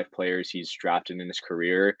 45 players he's drafted in his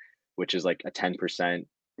career, which is like a 10%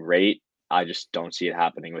 rate. I just don't see it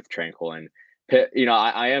happening with Tranquil. And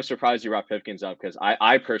I am surprised you brought Pipkins up because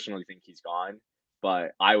I personally think he's gone,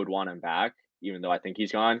 but I would want him back, even though I think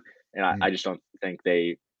he's gone. And I just don't think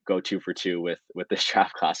they go 2 for 2 with this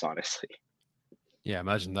draft class, honestly. Yeah,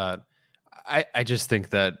 imagine that. I just think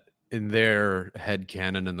that in their head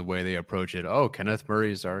canon and the way they approach it, Kenneth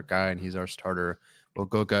Murray's our guy and he's our starter. We'll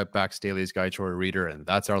go get back Staley's guy, Troy Reader, and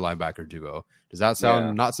that's our linebacker duo. Does that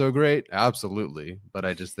sound not so great? Absolutely. But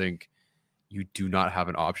I just think you do not have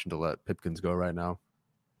an option to let Pipkins go right now.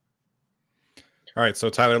 All right, so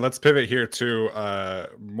Tyler, let's pivot here to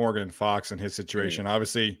Morgan Fox and his situation.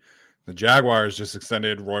 Obviously, the Jaguars just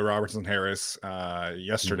extended Roy Robertson-Harris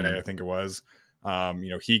yesterday, I think it was.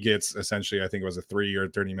 He gets essentially, I think it was a 3-year,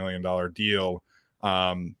 $30 million deal.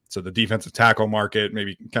 So the defensive tackle market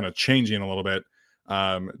maybe kind of changing a little bit.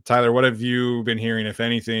 Tyler, what have you been hearing, if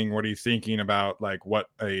anything? What are you thinking about like what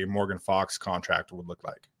a Morgan Fox contract would look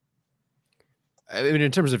like? I mean,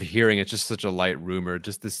 in terms of hearing, it's just such a light rumor,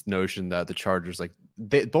 just this notion that the Chargers,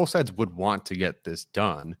 both sides would want to get this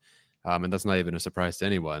done. And that's not even a surprise to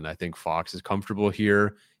anyone. I think Fox is comfortable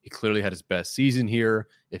here. He clearly had his best season here.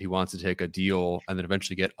 If he wants to take a deal and then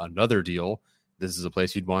eventually get another deal, this is a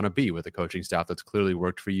place you'd want to be with a coaching staff that's clearly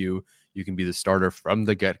worked for you. You can be the starter from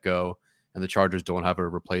the get-go, and the Chargers don't have a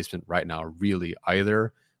replacement right now really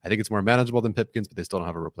either. I think it's more manageable than Pipkins, but they still don't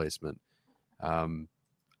have a replacement.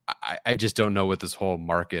 I just don't know with this whole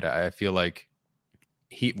market. I feel like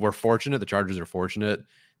we're fortunate. The Chargers are fortunate.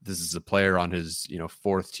 This is a player on his,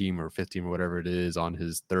 4th team or 5th team or whatever it is, on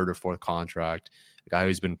his 3rd or 4th contract. A guy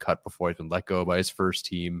who's been cut before he's been let go by his first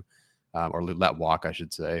team, or let walk, I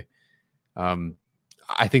should say.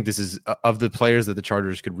 I think this is of the players that the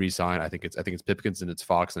Chargers could re-sign. I think it's Pipkins and it's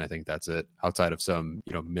Fox, and I think that's it. Outside of some,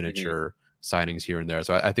 miniature signings here and there.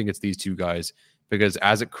 So I think it's these 2 guys, because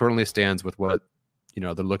as it currently stands with what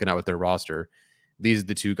they're looking at with their roster, these are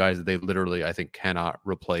the 2 guys that they literally, I think, cannot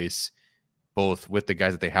replace, both with the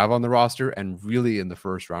guys that they have on the roster and really in the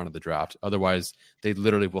first round of the draft. Otherwise, they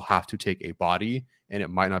literally will have to take a body, and it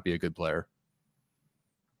might not be a good player.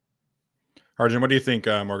 Arjun, what do you think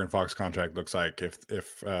Morgan Fox contract looks like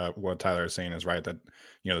if what Tyler is saying is right, that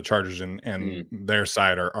the Chargers and their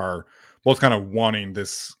side are both kind of wanting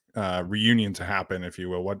this reunion to happen, if you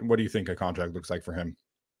will? What do you think a contract looks like for him?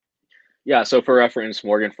 Yeah, so for reference,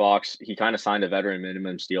 Morgan Fox, he kind of signed a veteran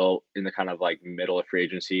minimum deal in the kind of like middle of free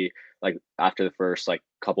agency, like after the first like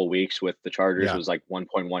couple weeks with the Chargers. It was like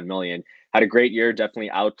 1.1 million. Had a great year,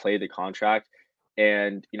 definitely outplayed the contract.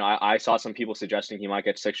 And I saw some people suggesting he might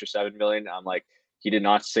get 6 or 7 million. I'm like, he did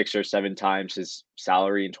not 6 or 7 times his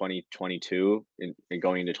salary in 2022 and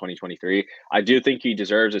going into 2023. I do think he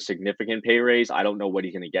deserves a significant pay raise. I don't know what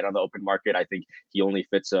he's going to get on the open market. I think he only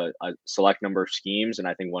fits a select number of schemes, and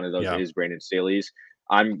I think one of those is Brandon Staley's.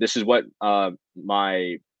 This is what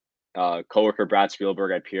my coworker Brad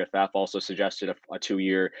Spielberg at PFF also suggested, a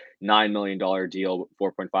 2-year, $9 million deal,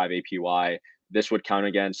 4.5 APY. This would count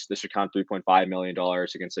 $3.5 million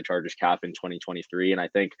against the Chargers cap in 2023. And I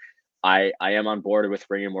think I am on board with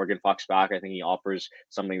bringing Morgan Fox back. I think he offers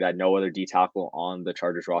something that no other D tackle on the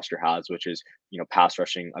Chargers roster has, which is, pass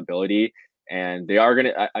rushing ability. And they are going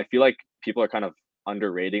to, I feel like people are kind of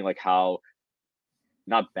underrating, like how,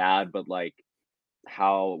 not bad, but like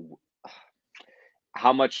how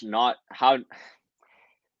much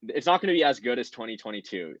it's not going to be as good as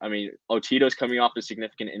 2022. I mean, Otito's coming off a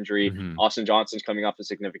significant injury. Austin Johnson's coming off a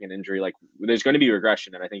significant injury. Like, there's going to be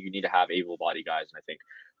regression, and I think you need to have able-bodied guys. And I think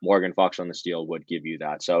Morgan Fox on this deal would give you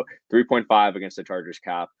that. So 3.5 against the Chargers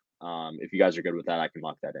cap. If you guys are good with that, I can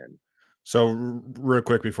lock that in. So real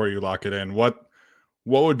quick before you lock it in, what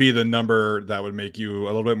would be the number that would make you a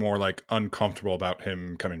little bit more like uncomfortable about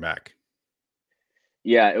him coming back?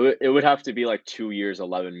 Yeah, it would have to be like 2 years,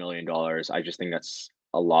 $11 million. I just think that's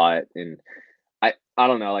a lot, and I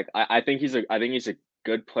don't know. Like I think he's a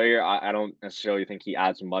good player. I don't necessarily think he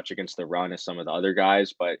adds much against the run as some of the other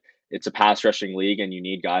guys, but it's a pass rushing league, and you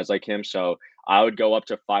need guys like him. So I would go up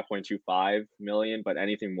to 5.25 million, but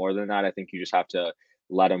anything more than that, I think you just have to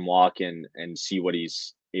let him walk and see what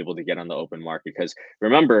he's able to get on the open market. Because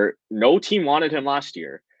remember, no team wanted him last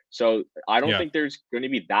year. So I don't Yeah. think there's going to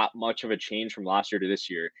be that much of a change from last year to this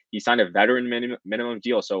year. He signed a veteran minimum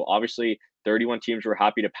deal, so obviously 31 teams were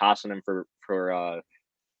happy to pass on him for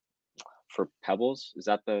Pebbles. Is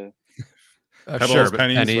that the Pebbles, Sure, but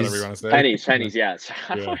pennies, whatever you want to say. pennies? Yes.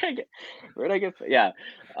 Yeah. Where'd I get? Yeah.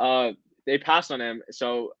 Uh, they passed on him,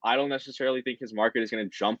 so I don't necessarily think his market is going to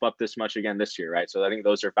jump up this much again this year, right? So I think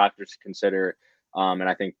those are factors to consider. And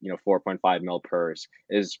I think 4.5 mil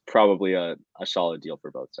is probably a solid deal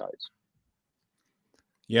for both sides.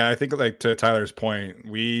 Yeah, I think like to Tyler's point,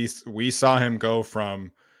 we saw him go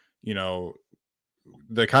from,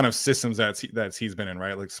 the kind of systems that he's been in,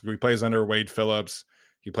 right? Like he plays under Wade Phillips,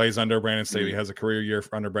 he plays under Brandon Staley, has a career year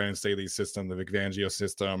under Brandon Staley's system, the Vic Fangio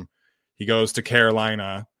system. He goes to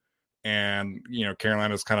Carolina, and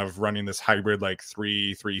Carolina's kind of running this hybrid like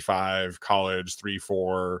 3-3-5 college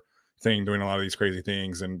 3-4 thing, doing a lot of these crazy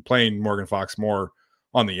things and playing Morgan Fox more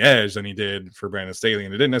on the edge than he did for Brandon Staley,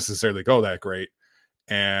 and it didn't necessarily go that great.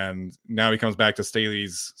 And now he comes back to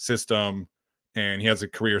Staley's system and he has a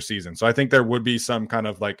career season. So I think there would be some kind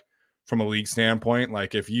of like, from a league standpoint,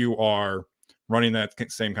 like if you are running that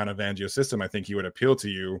same kind of Fangio system, I think he would appeal to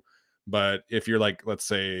you. But if you're like, let's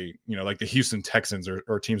say, like the Houston Texans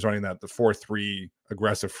or teams running the 4-3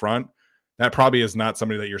 aggressive front, that probably is not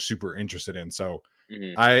somebody that you're super interested in. So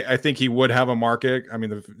I think he would have a market. I mean,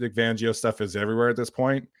 the Vic Fangio stuff is everywhere at this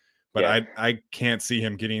point, but yeah. I can't see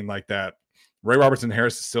him getting like that. Ray Robertson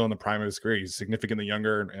Harris is still in the prime of his career. He's significantly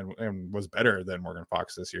younger and was better than Morgan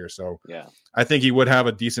Fox this year. So yeah, I think he would have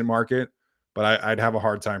a decent market, but I'd have a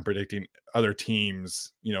hard time predicting other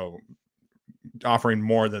teams, offering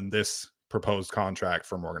more than this proposed contract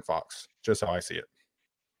for Morgan Fox. Just how I see it.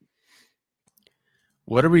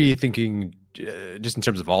 What are we thinking just in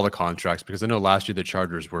terms of all the contracts? Because I know last year the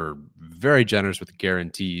Chargers were very generous with the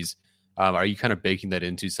guarantees. Are you kind of baking that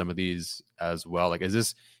into some of these as well? Like, is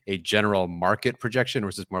this a general market projection, or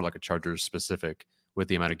is this more like a Chargers specific with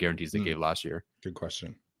the amount of guarantees they gave last year? Good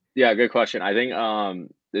question. Yeah, good question. I think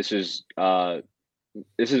this is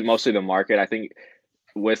mostly the market. I think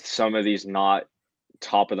with some of these not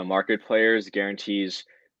top of the market players, guarantees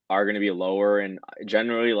are going to be lower. And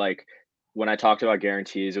generally, like when I talked about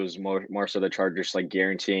guarantees, it was more so the Chargers like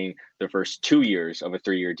guaranteeing the first 2 years of a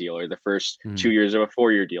 3-year deal or the first 2 years of a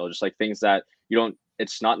 4-year deal, just like things that you don't.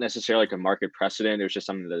 It's not necessarily like a market precedent. It was just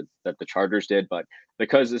something that the Chargers did. But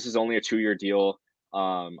because this is only a 2-year deal,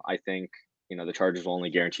 I think the Chargers will only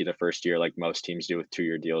guarantee the first year like most teams do with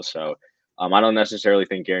 2-year deals. So I don't necessarily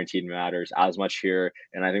think guaranteed matters as much here.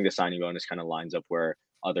 And I think the signing bonus kind of lines up where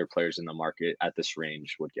other players in the market at this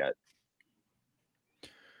range would get.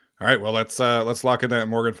 All right, well, let's lock in that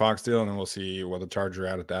Morgan Fox deal, and then we'll see what the Chargers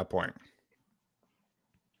are at that point.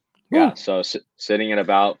 Yeah, so sitting at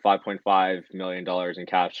about $5.5 million in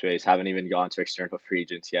cap space. Haven't even gone to external free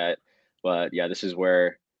agents yet, but yeah, this is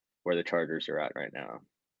where the Chargers are at right now.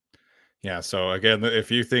 Yeah, so again,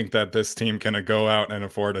 if you think that this team can go out and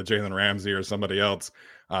afford a Jalen Ramsey or somebody else,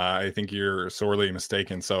 I think you're sorely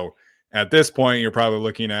mistaken. So at this point, you're probably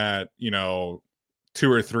looking at 2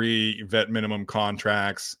 or 3 vet minimum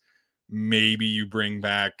contracts. Maybe you bring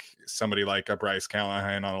back somebody like a Bryce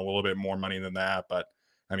Callahan on a little bit more money than that, but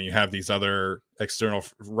I mean, you have these other external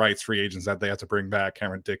rights free agents that they have to bring back: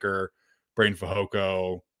 Cameron Dicker, Braden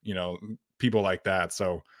Fajoko, people like that.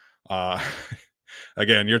 So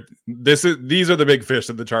again, these are the big fish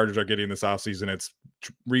that the Chargers are getting this offseason. It's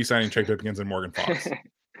re-signing Trey Pipkins and Morgan Fox.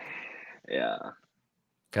 Yeah.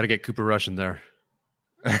 Got to get Cooper Rush in there.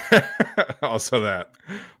 Also that.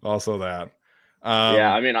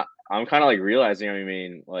 Yeah, I mean, I'm kind of like realizing,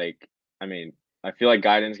 I feel like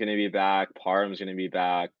Guyton's going to be back. Parham's going to be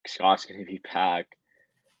back. Scott's going to be back.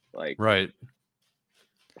 Like, right.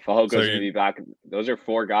 Fajoko's going to be back. Those are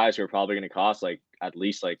 4 guys who are probably going to cost like at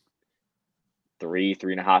least like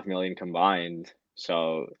 $3.5 million combined.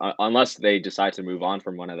 So unless they decide to move on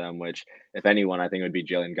from one of them, which if anyone, I think it would be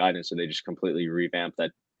Jalen Guyton. So they just completely revamp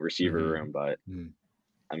that receiver room. But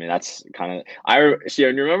I mean, that's kind of and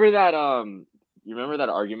you remember that you remember that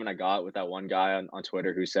argument I got with that one guy on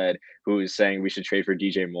Twitter who was saying we should trade for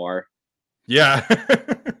DJ Moore? Yeah.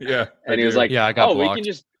 Yeah. And he was like, yeah, I got blocked.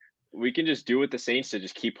 we can just do with the Saints to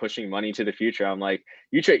just keep pushing money to the future. I'm like,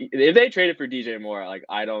 if they traded for DJ Moore, like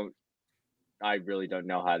I don't I really don't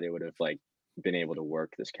know how they would have like been able to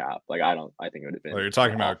work this cap. Like I think it would have been. Well, you're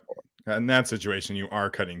talking about awful. in that situation, you are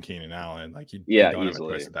cutting Keenan Allen. Like you don't have a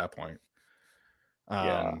choice at that point.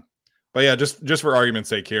 Yeah. But yeah, just for argument's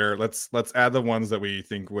sake here, let's add the ones that we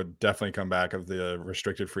think would definitely come back of the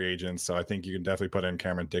restricted free agents. So I think you can definitely put in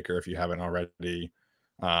Cameron Dicker if you haven't already.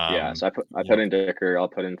 Yeah, so I put in Dicker. I'll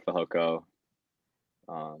put in Fehoko.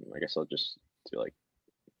 I guess I'll just do like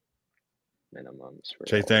minimums. For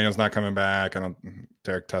Chase Daniel's not coming back.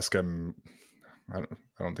 Derek Tuscum. I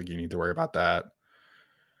don't think you need to worry about that.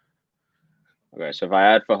 Okay, so if I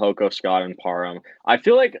add Fehoko, Scott, and Parham, I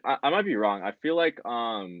feel like I might be wrong. I feel like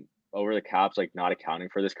over the cap's like not accounting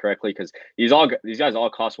for this correctly because these guys all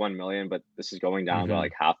cost $1 million, but this is going down by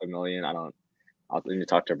like $500,000. I'll need to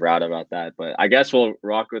talk to Brad about that, but I guess we'll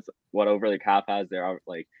rock with what over the cap has. There are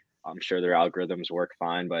like I'm sure their algorithms work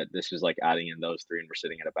fine, but this is like adding in those three, and we're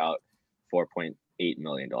sitting at about $4.8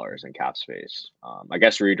 million in cap space. I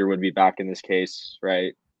guess Reeder would be back in this case,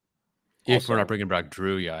 right? If we're not bringing back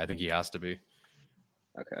Drew, yeah, I think he has to be.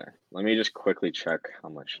 Okay, let me just quickly check how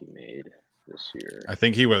much he made this year. I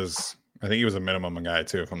think he was a minimum guy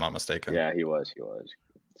too, if I'm not mistaken. Yeah, he was.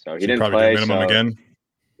 So he didn't probably play. Minimum again.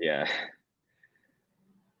 Yeah.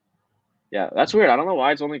 Yeah, that's weird. I don't know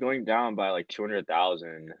why it's only going down by like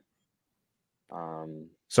 200,000.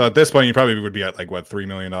 So at this point, you probably would be at like what $3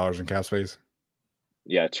 million in cap space.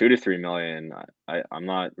 Yeah, 2 to 3 million. I'm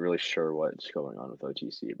not really sure what's going on with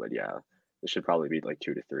OTC, but yeah, it should probably be like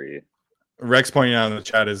 2 to 3. Rex pointing out in the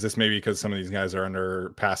chat, is this maybe because some of these guys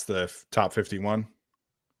are past the top 51?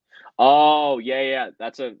 Oh yeah,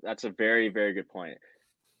 that's a very, very good point.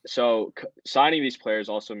 So signing these players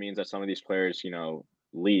also means that some of these players,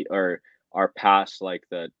 lead or are past like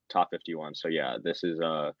the top 51. So yeah, this is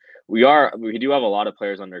we do have a lot of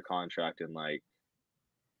players under contract, and like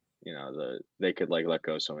they could like let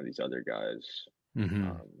go some of these other guys.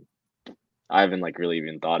 I haven't like really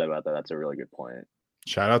even thought about that. That's a really good point.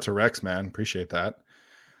 Shout out to Rex, man. Appreciate that.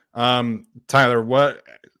 Tyler,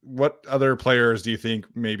 what other players do you think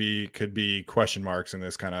maybe could be question marks in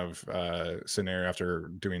this kind of scenario after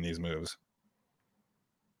doing these moves?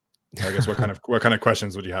 I guess what kind of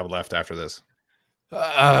questions would you have left after this?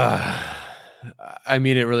 I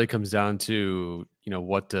mean, it really comes down to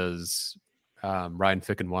what does Ryan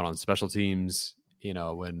Ficken want on special teams?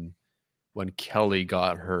 When Kelly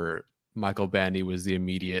got hurt, Michael Bandy was the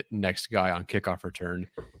immediate next guy on kickoff return.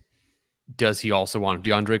 Does he also want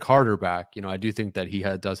DeAndre Carter back? I do think that he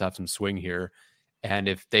does have some swing here. And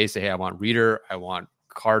if they say, hey, I want Reeder, I want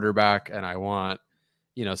Carter back, and I want,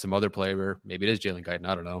 some other player, maybe it is Jalen Guyton,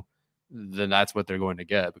 I don't know, then that's what they're going to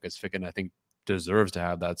get, because Ficken, I think, deserves to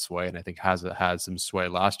have that sway, and I think has had some sway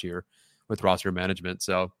last year with roster management.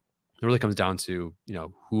 So it really comes down to,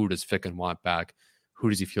 who does Ficken want back? Who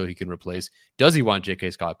does he feel he can replace? Does he want J.K.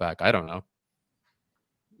 Scott back? I don't know.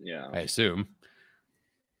 Yeah, I assume.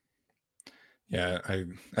 Yeah,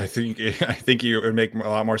 I think it would make a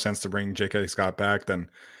lot more sense to bring J.K. Scott back than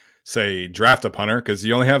say draft a punter, because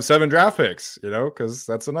you only have 7 draft picks. Because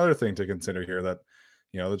that's another thing to consider here, that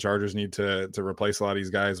the Chargers need to replace a lot of these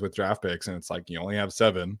guys with draft picks, and it's like you only have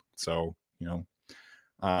 7. So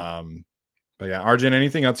but yeah, Arjun,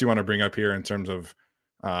 anything else you want to bring up here in terms of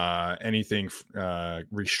anything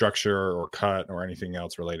restructure or cut or anything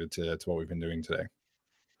else related to what we've been doing today?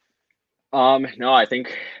 No, I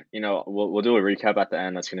think, we'll do a recap at the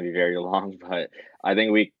end. That's going to be very long, but I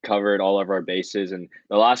think we covered all of our bases. And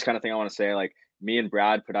the last kind of thing I want to say, like me and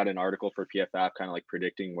Brad put out an article for PFF, kind of like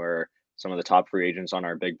predicting where some of the top free agents on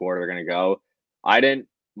our big board are going to go. I didn't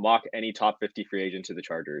mock any top 50 free agents to the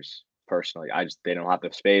Chargers personally. They don't have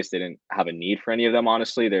the space. They didn't have a need for any of them.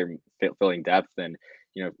 Honestly, they're filling depth and,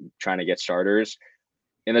 trying to get starters.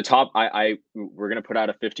 In the top, we're gonna put out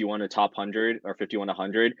a 51 to top 100 or 51 to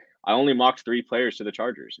 100. I only mocked 3 players to the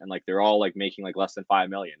Chargers, and like they're all like making like less than $5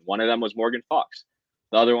 million. One of them was Morgan Fox.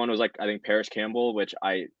 The other one was like I think Paris Campbell, which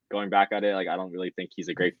going back at it, like I don't really think he's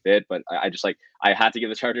a great fit, but I just like I had to give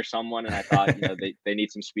the Chargers someone, and I thought they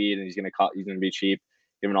need some speed, and he's gonna be cheap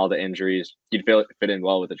given all the injuries. He'd fit in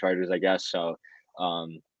well with the Chargers, I guess. So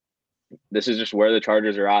this is just where the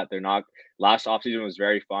Chargers are at. They're not. Last offseason was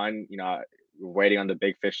very fun. We're waiting on the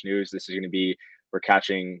big fish news. This is going to be, we're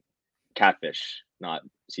catching catfish, not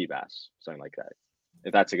sea bass, something like that.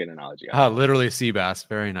 If that's a good analogy. Literally sea bass.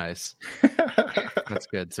 Very nice. That's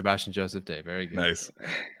good. Sebastian Joseph Day. Very good. Nice.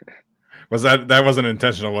 Was that wasn't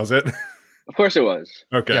intentional, was it? Of course it was.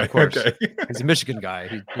 Okay. Yeah, of course. Okay. He's a Michigan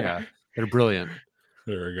guy. They're brilliant.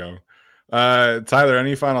 There we go. Tyler,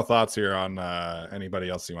 any final thoughts here on anybody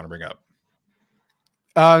else you want to bring up?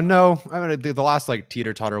 No, I mean the last like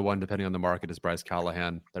teeter-totter one, depending on the market, is Bryce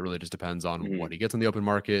Callahan. That really just depends on Mhm. what he gets on the open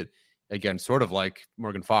market. Again, sort of like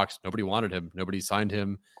Morgan Fox, nobody wanted him, nobody signed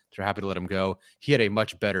him. They're happy to let him go. He had a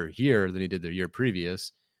much better year than he did the year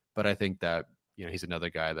previous, but I think that he's another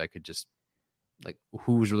guy that could just like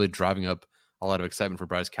who's really driving up a lot of excitement for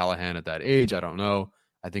Bryce Callahan at that age. I don't know.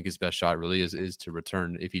 I think his best shot really is to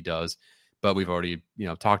return if he does. But we've already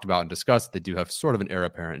talked about and discussed they do have sort of an heir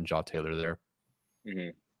apparent in Jaw Taylor there.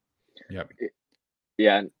 Mhm. Yep.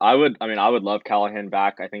 Yeah, and I would love Callahan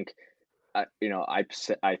back. I think, I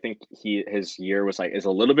think his year is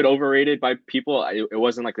a little bit overrated by people. It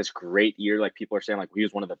wasn't like this great year, like people are saying. Like he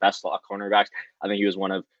was one of the best slot cornerbacks. I think he was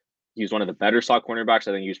one of the better slot cornerbacks.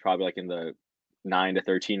 I think he was probably like in the 9 to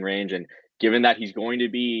 13 range. And given that he's going to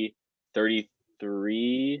be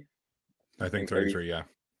 33, I think 33. Yeah.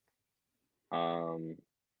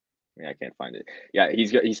 Yeah, I can't find it. Yeah,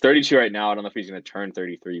 he's 32 right now. I don't know if he's going to turn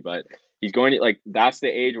 33, but he's going to that's the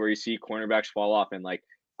age where you see cornerbacks fall off. And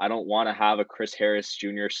I don't want to have a Chris Harris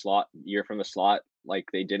Jr. slot year from the slot like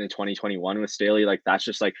they did in 2021 with Staley. That's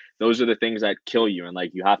just those are the things that kill you. And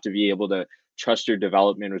you have to be able to trust your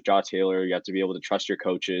development with Jaw Taylor. You have to be able to trust your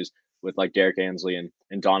coaches with Derek Ansley and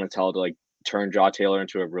Donatel to turn Jaw Taylor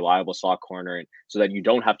into a reliable slot corner, and so that you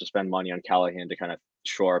don't have to spend money on Callahan to kind of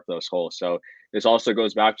shore up those holes. So this also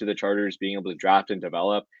goes back to the Chargers being able to draft and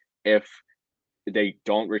develop. If they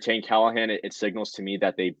don't retain Callahan, it signals to me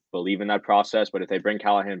that they believe in that process. But if they bring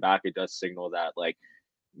Callahan back, it does signal that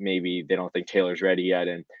maybe they don't think Taylor's ready yet.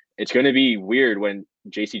 And it's going to be weird when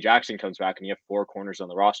J.C. Jackson comes back and you have 4 corners on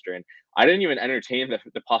the roster. And I didn't even entertain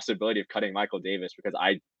the possibility of cutting Michael Davis because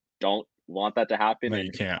I don't want that to happen. No, and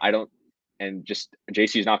you can't. I don't. And just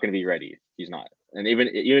JC is not going to be ready. He's not. And even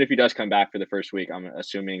if he does come back for the first week, I'm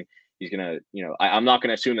assuming he's gonna. I'm not going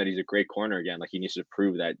to assume that he's a great corner again. He needs to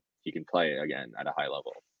prove that he can play again at a high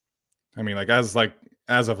level. I mean,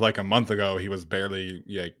 as of a month ago, he was barely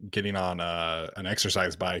getting on an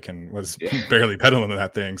exercise bike and was barely pedaling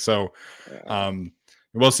that thing. So,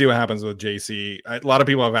 we'll see what happens with JC. A lot of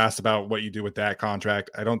people have asked about what you do with that contract.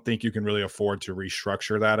 I don't think you can really afford to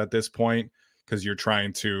restructure that at this point because you're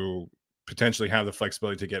trying to potentially have the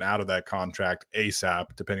flexibility to get out of that contract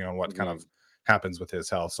ASAP, depending on what kind of happens with his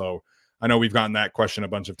health. So I know we've gotten that question a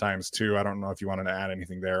bunch of times too. I don't know if you wanted to add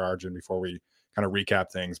anything there, Arjun, before we kind of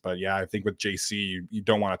recap things. But yeah, I think with JC, you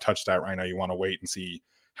don't want to touch that right now. You want to wait and see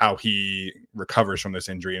how he recovers from this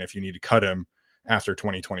injury. And if you need to cut him after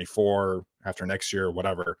 2024, after next year,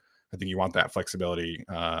 whatever, I think you want that flexibility,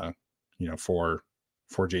 for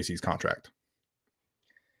JC's contract.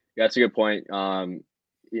 Yeah, that's a good point.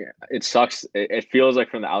 Yeah, it sucks. It feels like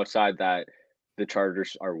from the outside that the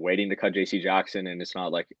Chargers are waiting to cut J.C. Jackson, and it's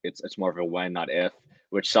not it's more of a when, not if,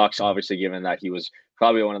 which sucks, obviously, given that he was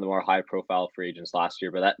probably one of the more high-profile free agents last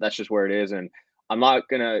year. But that's just where it is, and I'm not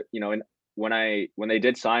gonna, and when they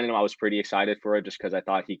did sign him, I was pretty excited for it just because I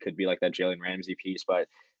thought he could be like that Jalen Ramsey piece. But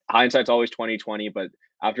hindsight's always 2020. But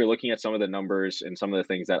after looking at some of the numbers and some of the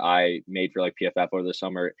things that I made for PFF over the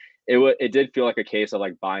summer, it did feel like a case of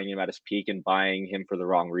buying him at his peak and buying him for the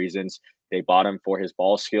wrong reasons. They bought him for his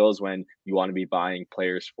ball skills when you want to be buying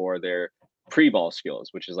players for their pre-ball skills,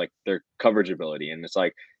 which is their coverage ability. And it's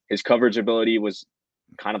his coverage ability was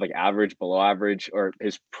kind of average, below average, or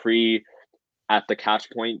his pre at the catch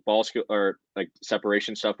point ball skill or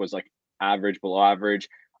separation stuff was average, below average.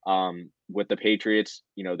 With the Patriots,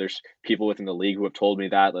 there's people within the league who have told me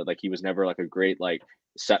that he was never a great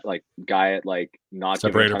set guy at not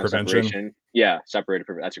separator prevention. Yeah, separator.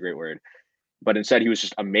 That's a great word. But instead, he was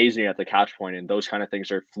just amazing at the catch point, and those kind of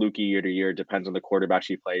things are fluky year to year. Depends on the quarterbacks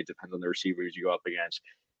you play, depends on the receivers you go up against,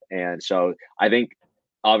 and so I think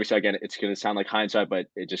obviously again it's going to sound like hindsight, but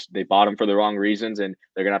they bought him for the wrong reasons, and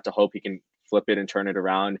they're going to have to hope he can flip it and turn it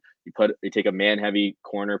around. You take a man heavy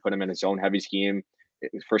corner, put him in a zone heavy scheme.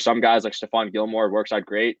 For some guys like Stephon Gilmore, it works out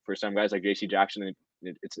great. For some guys like J.C. Jackson,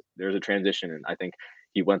 there's a transition, and I think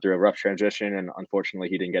he went through a rough transition, and unfortunately,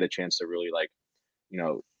 he didn't get a chance to really I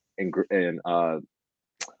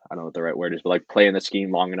don't know what the right word is, but play in the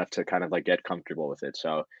scheme long enough to kind of get comfortable with it.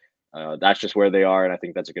 So that's just where they are, and I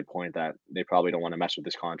think that's a good point that they probably don't want to mess with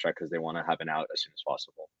this contract because they want to have an out as soon as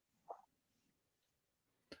possible.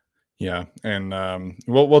 Yeah, and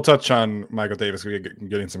we'll touch on Michael Davis. We're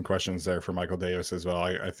getting some questions there for Michael Davis as well.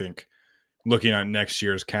 I think looking at next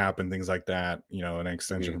year's cap and things like that, an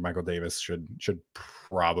extension for Michael Davis should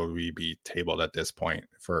probably be tabled at this point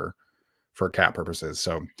for cap purposes.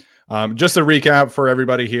 So just a recap for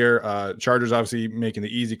everybody here. Chargers obviously making the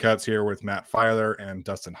easy cuts here with Matt Filer and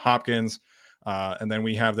Dustin Hopkins. And then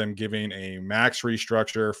we have them giving a max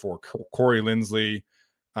restructure for Corey Linsley,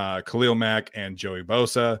 Khalil Mack, and Joey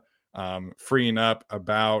Bosa, freeing up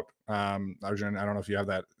about Arjun, I don't know if you have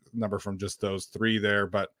that number from just those three there,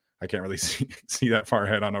 but I can't really see that far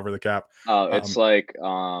ahead on over the cap. It's like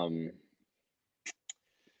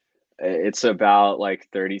it's about like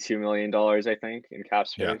 $32 million, I think, in cap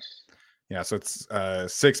space. Yeah, so it's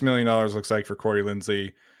 $6 million looks like for Corey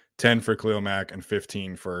Linsley, 10 for Khalil Mack, and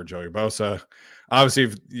 15 for Joey Bosa.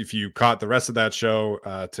 Obviously, if you caught the rest of that show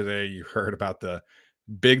today, you heard about the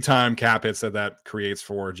big time cap hits that creates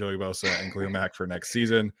for Joey Bosa and Khalil Mack for next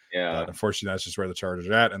season. Yeah. Unfortunately, that's just where the Chargers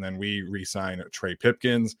are at. And then we re-signed Trey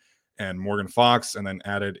Pipkins and Morgan Fox, and then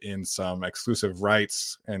added in some exclusive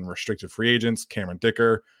rights and restricted free agents, Cameron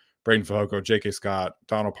Dicker, Braden Fajoko, J.K. Scott,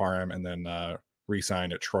 Donald Parham, and then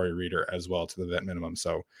re-signed Troy Reader as well to the vet minimum.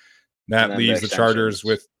 So that leaves the Chargers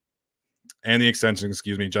with, and the extension,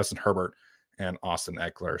 Justin Herbert and Austin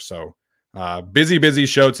Eckler. So busy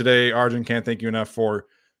show today. Arjun, can't thank you enough for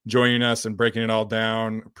joining us and breaking it all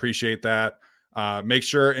down. Appreciate that. Make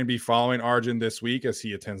sure and be following Arjun this week as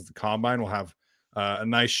he attends the Combine. We'll have a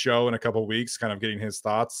nice show in a couple of weeks, kind of getting his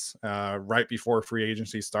thoughts right before free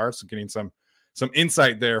agency starts, getting some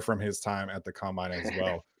insight there from his time at the Combine as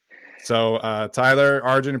well. So Tyler,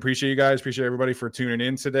 Arjun, appreciate you guys. Appreciate everybody for tuning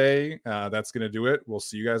in today. That's going to do it. We'll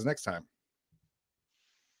see you guys next time.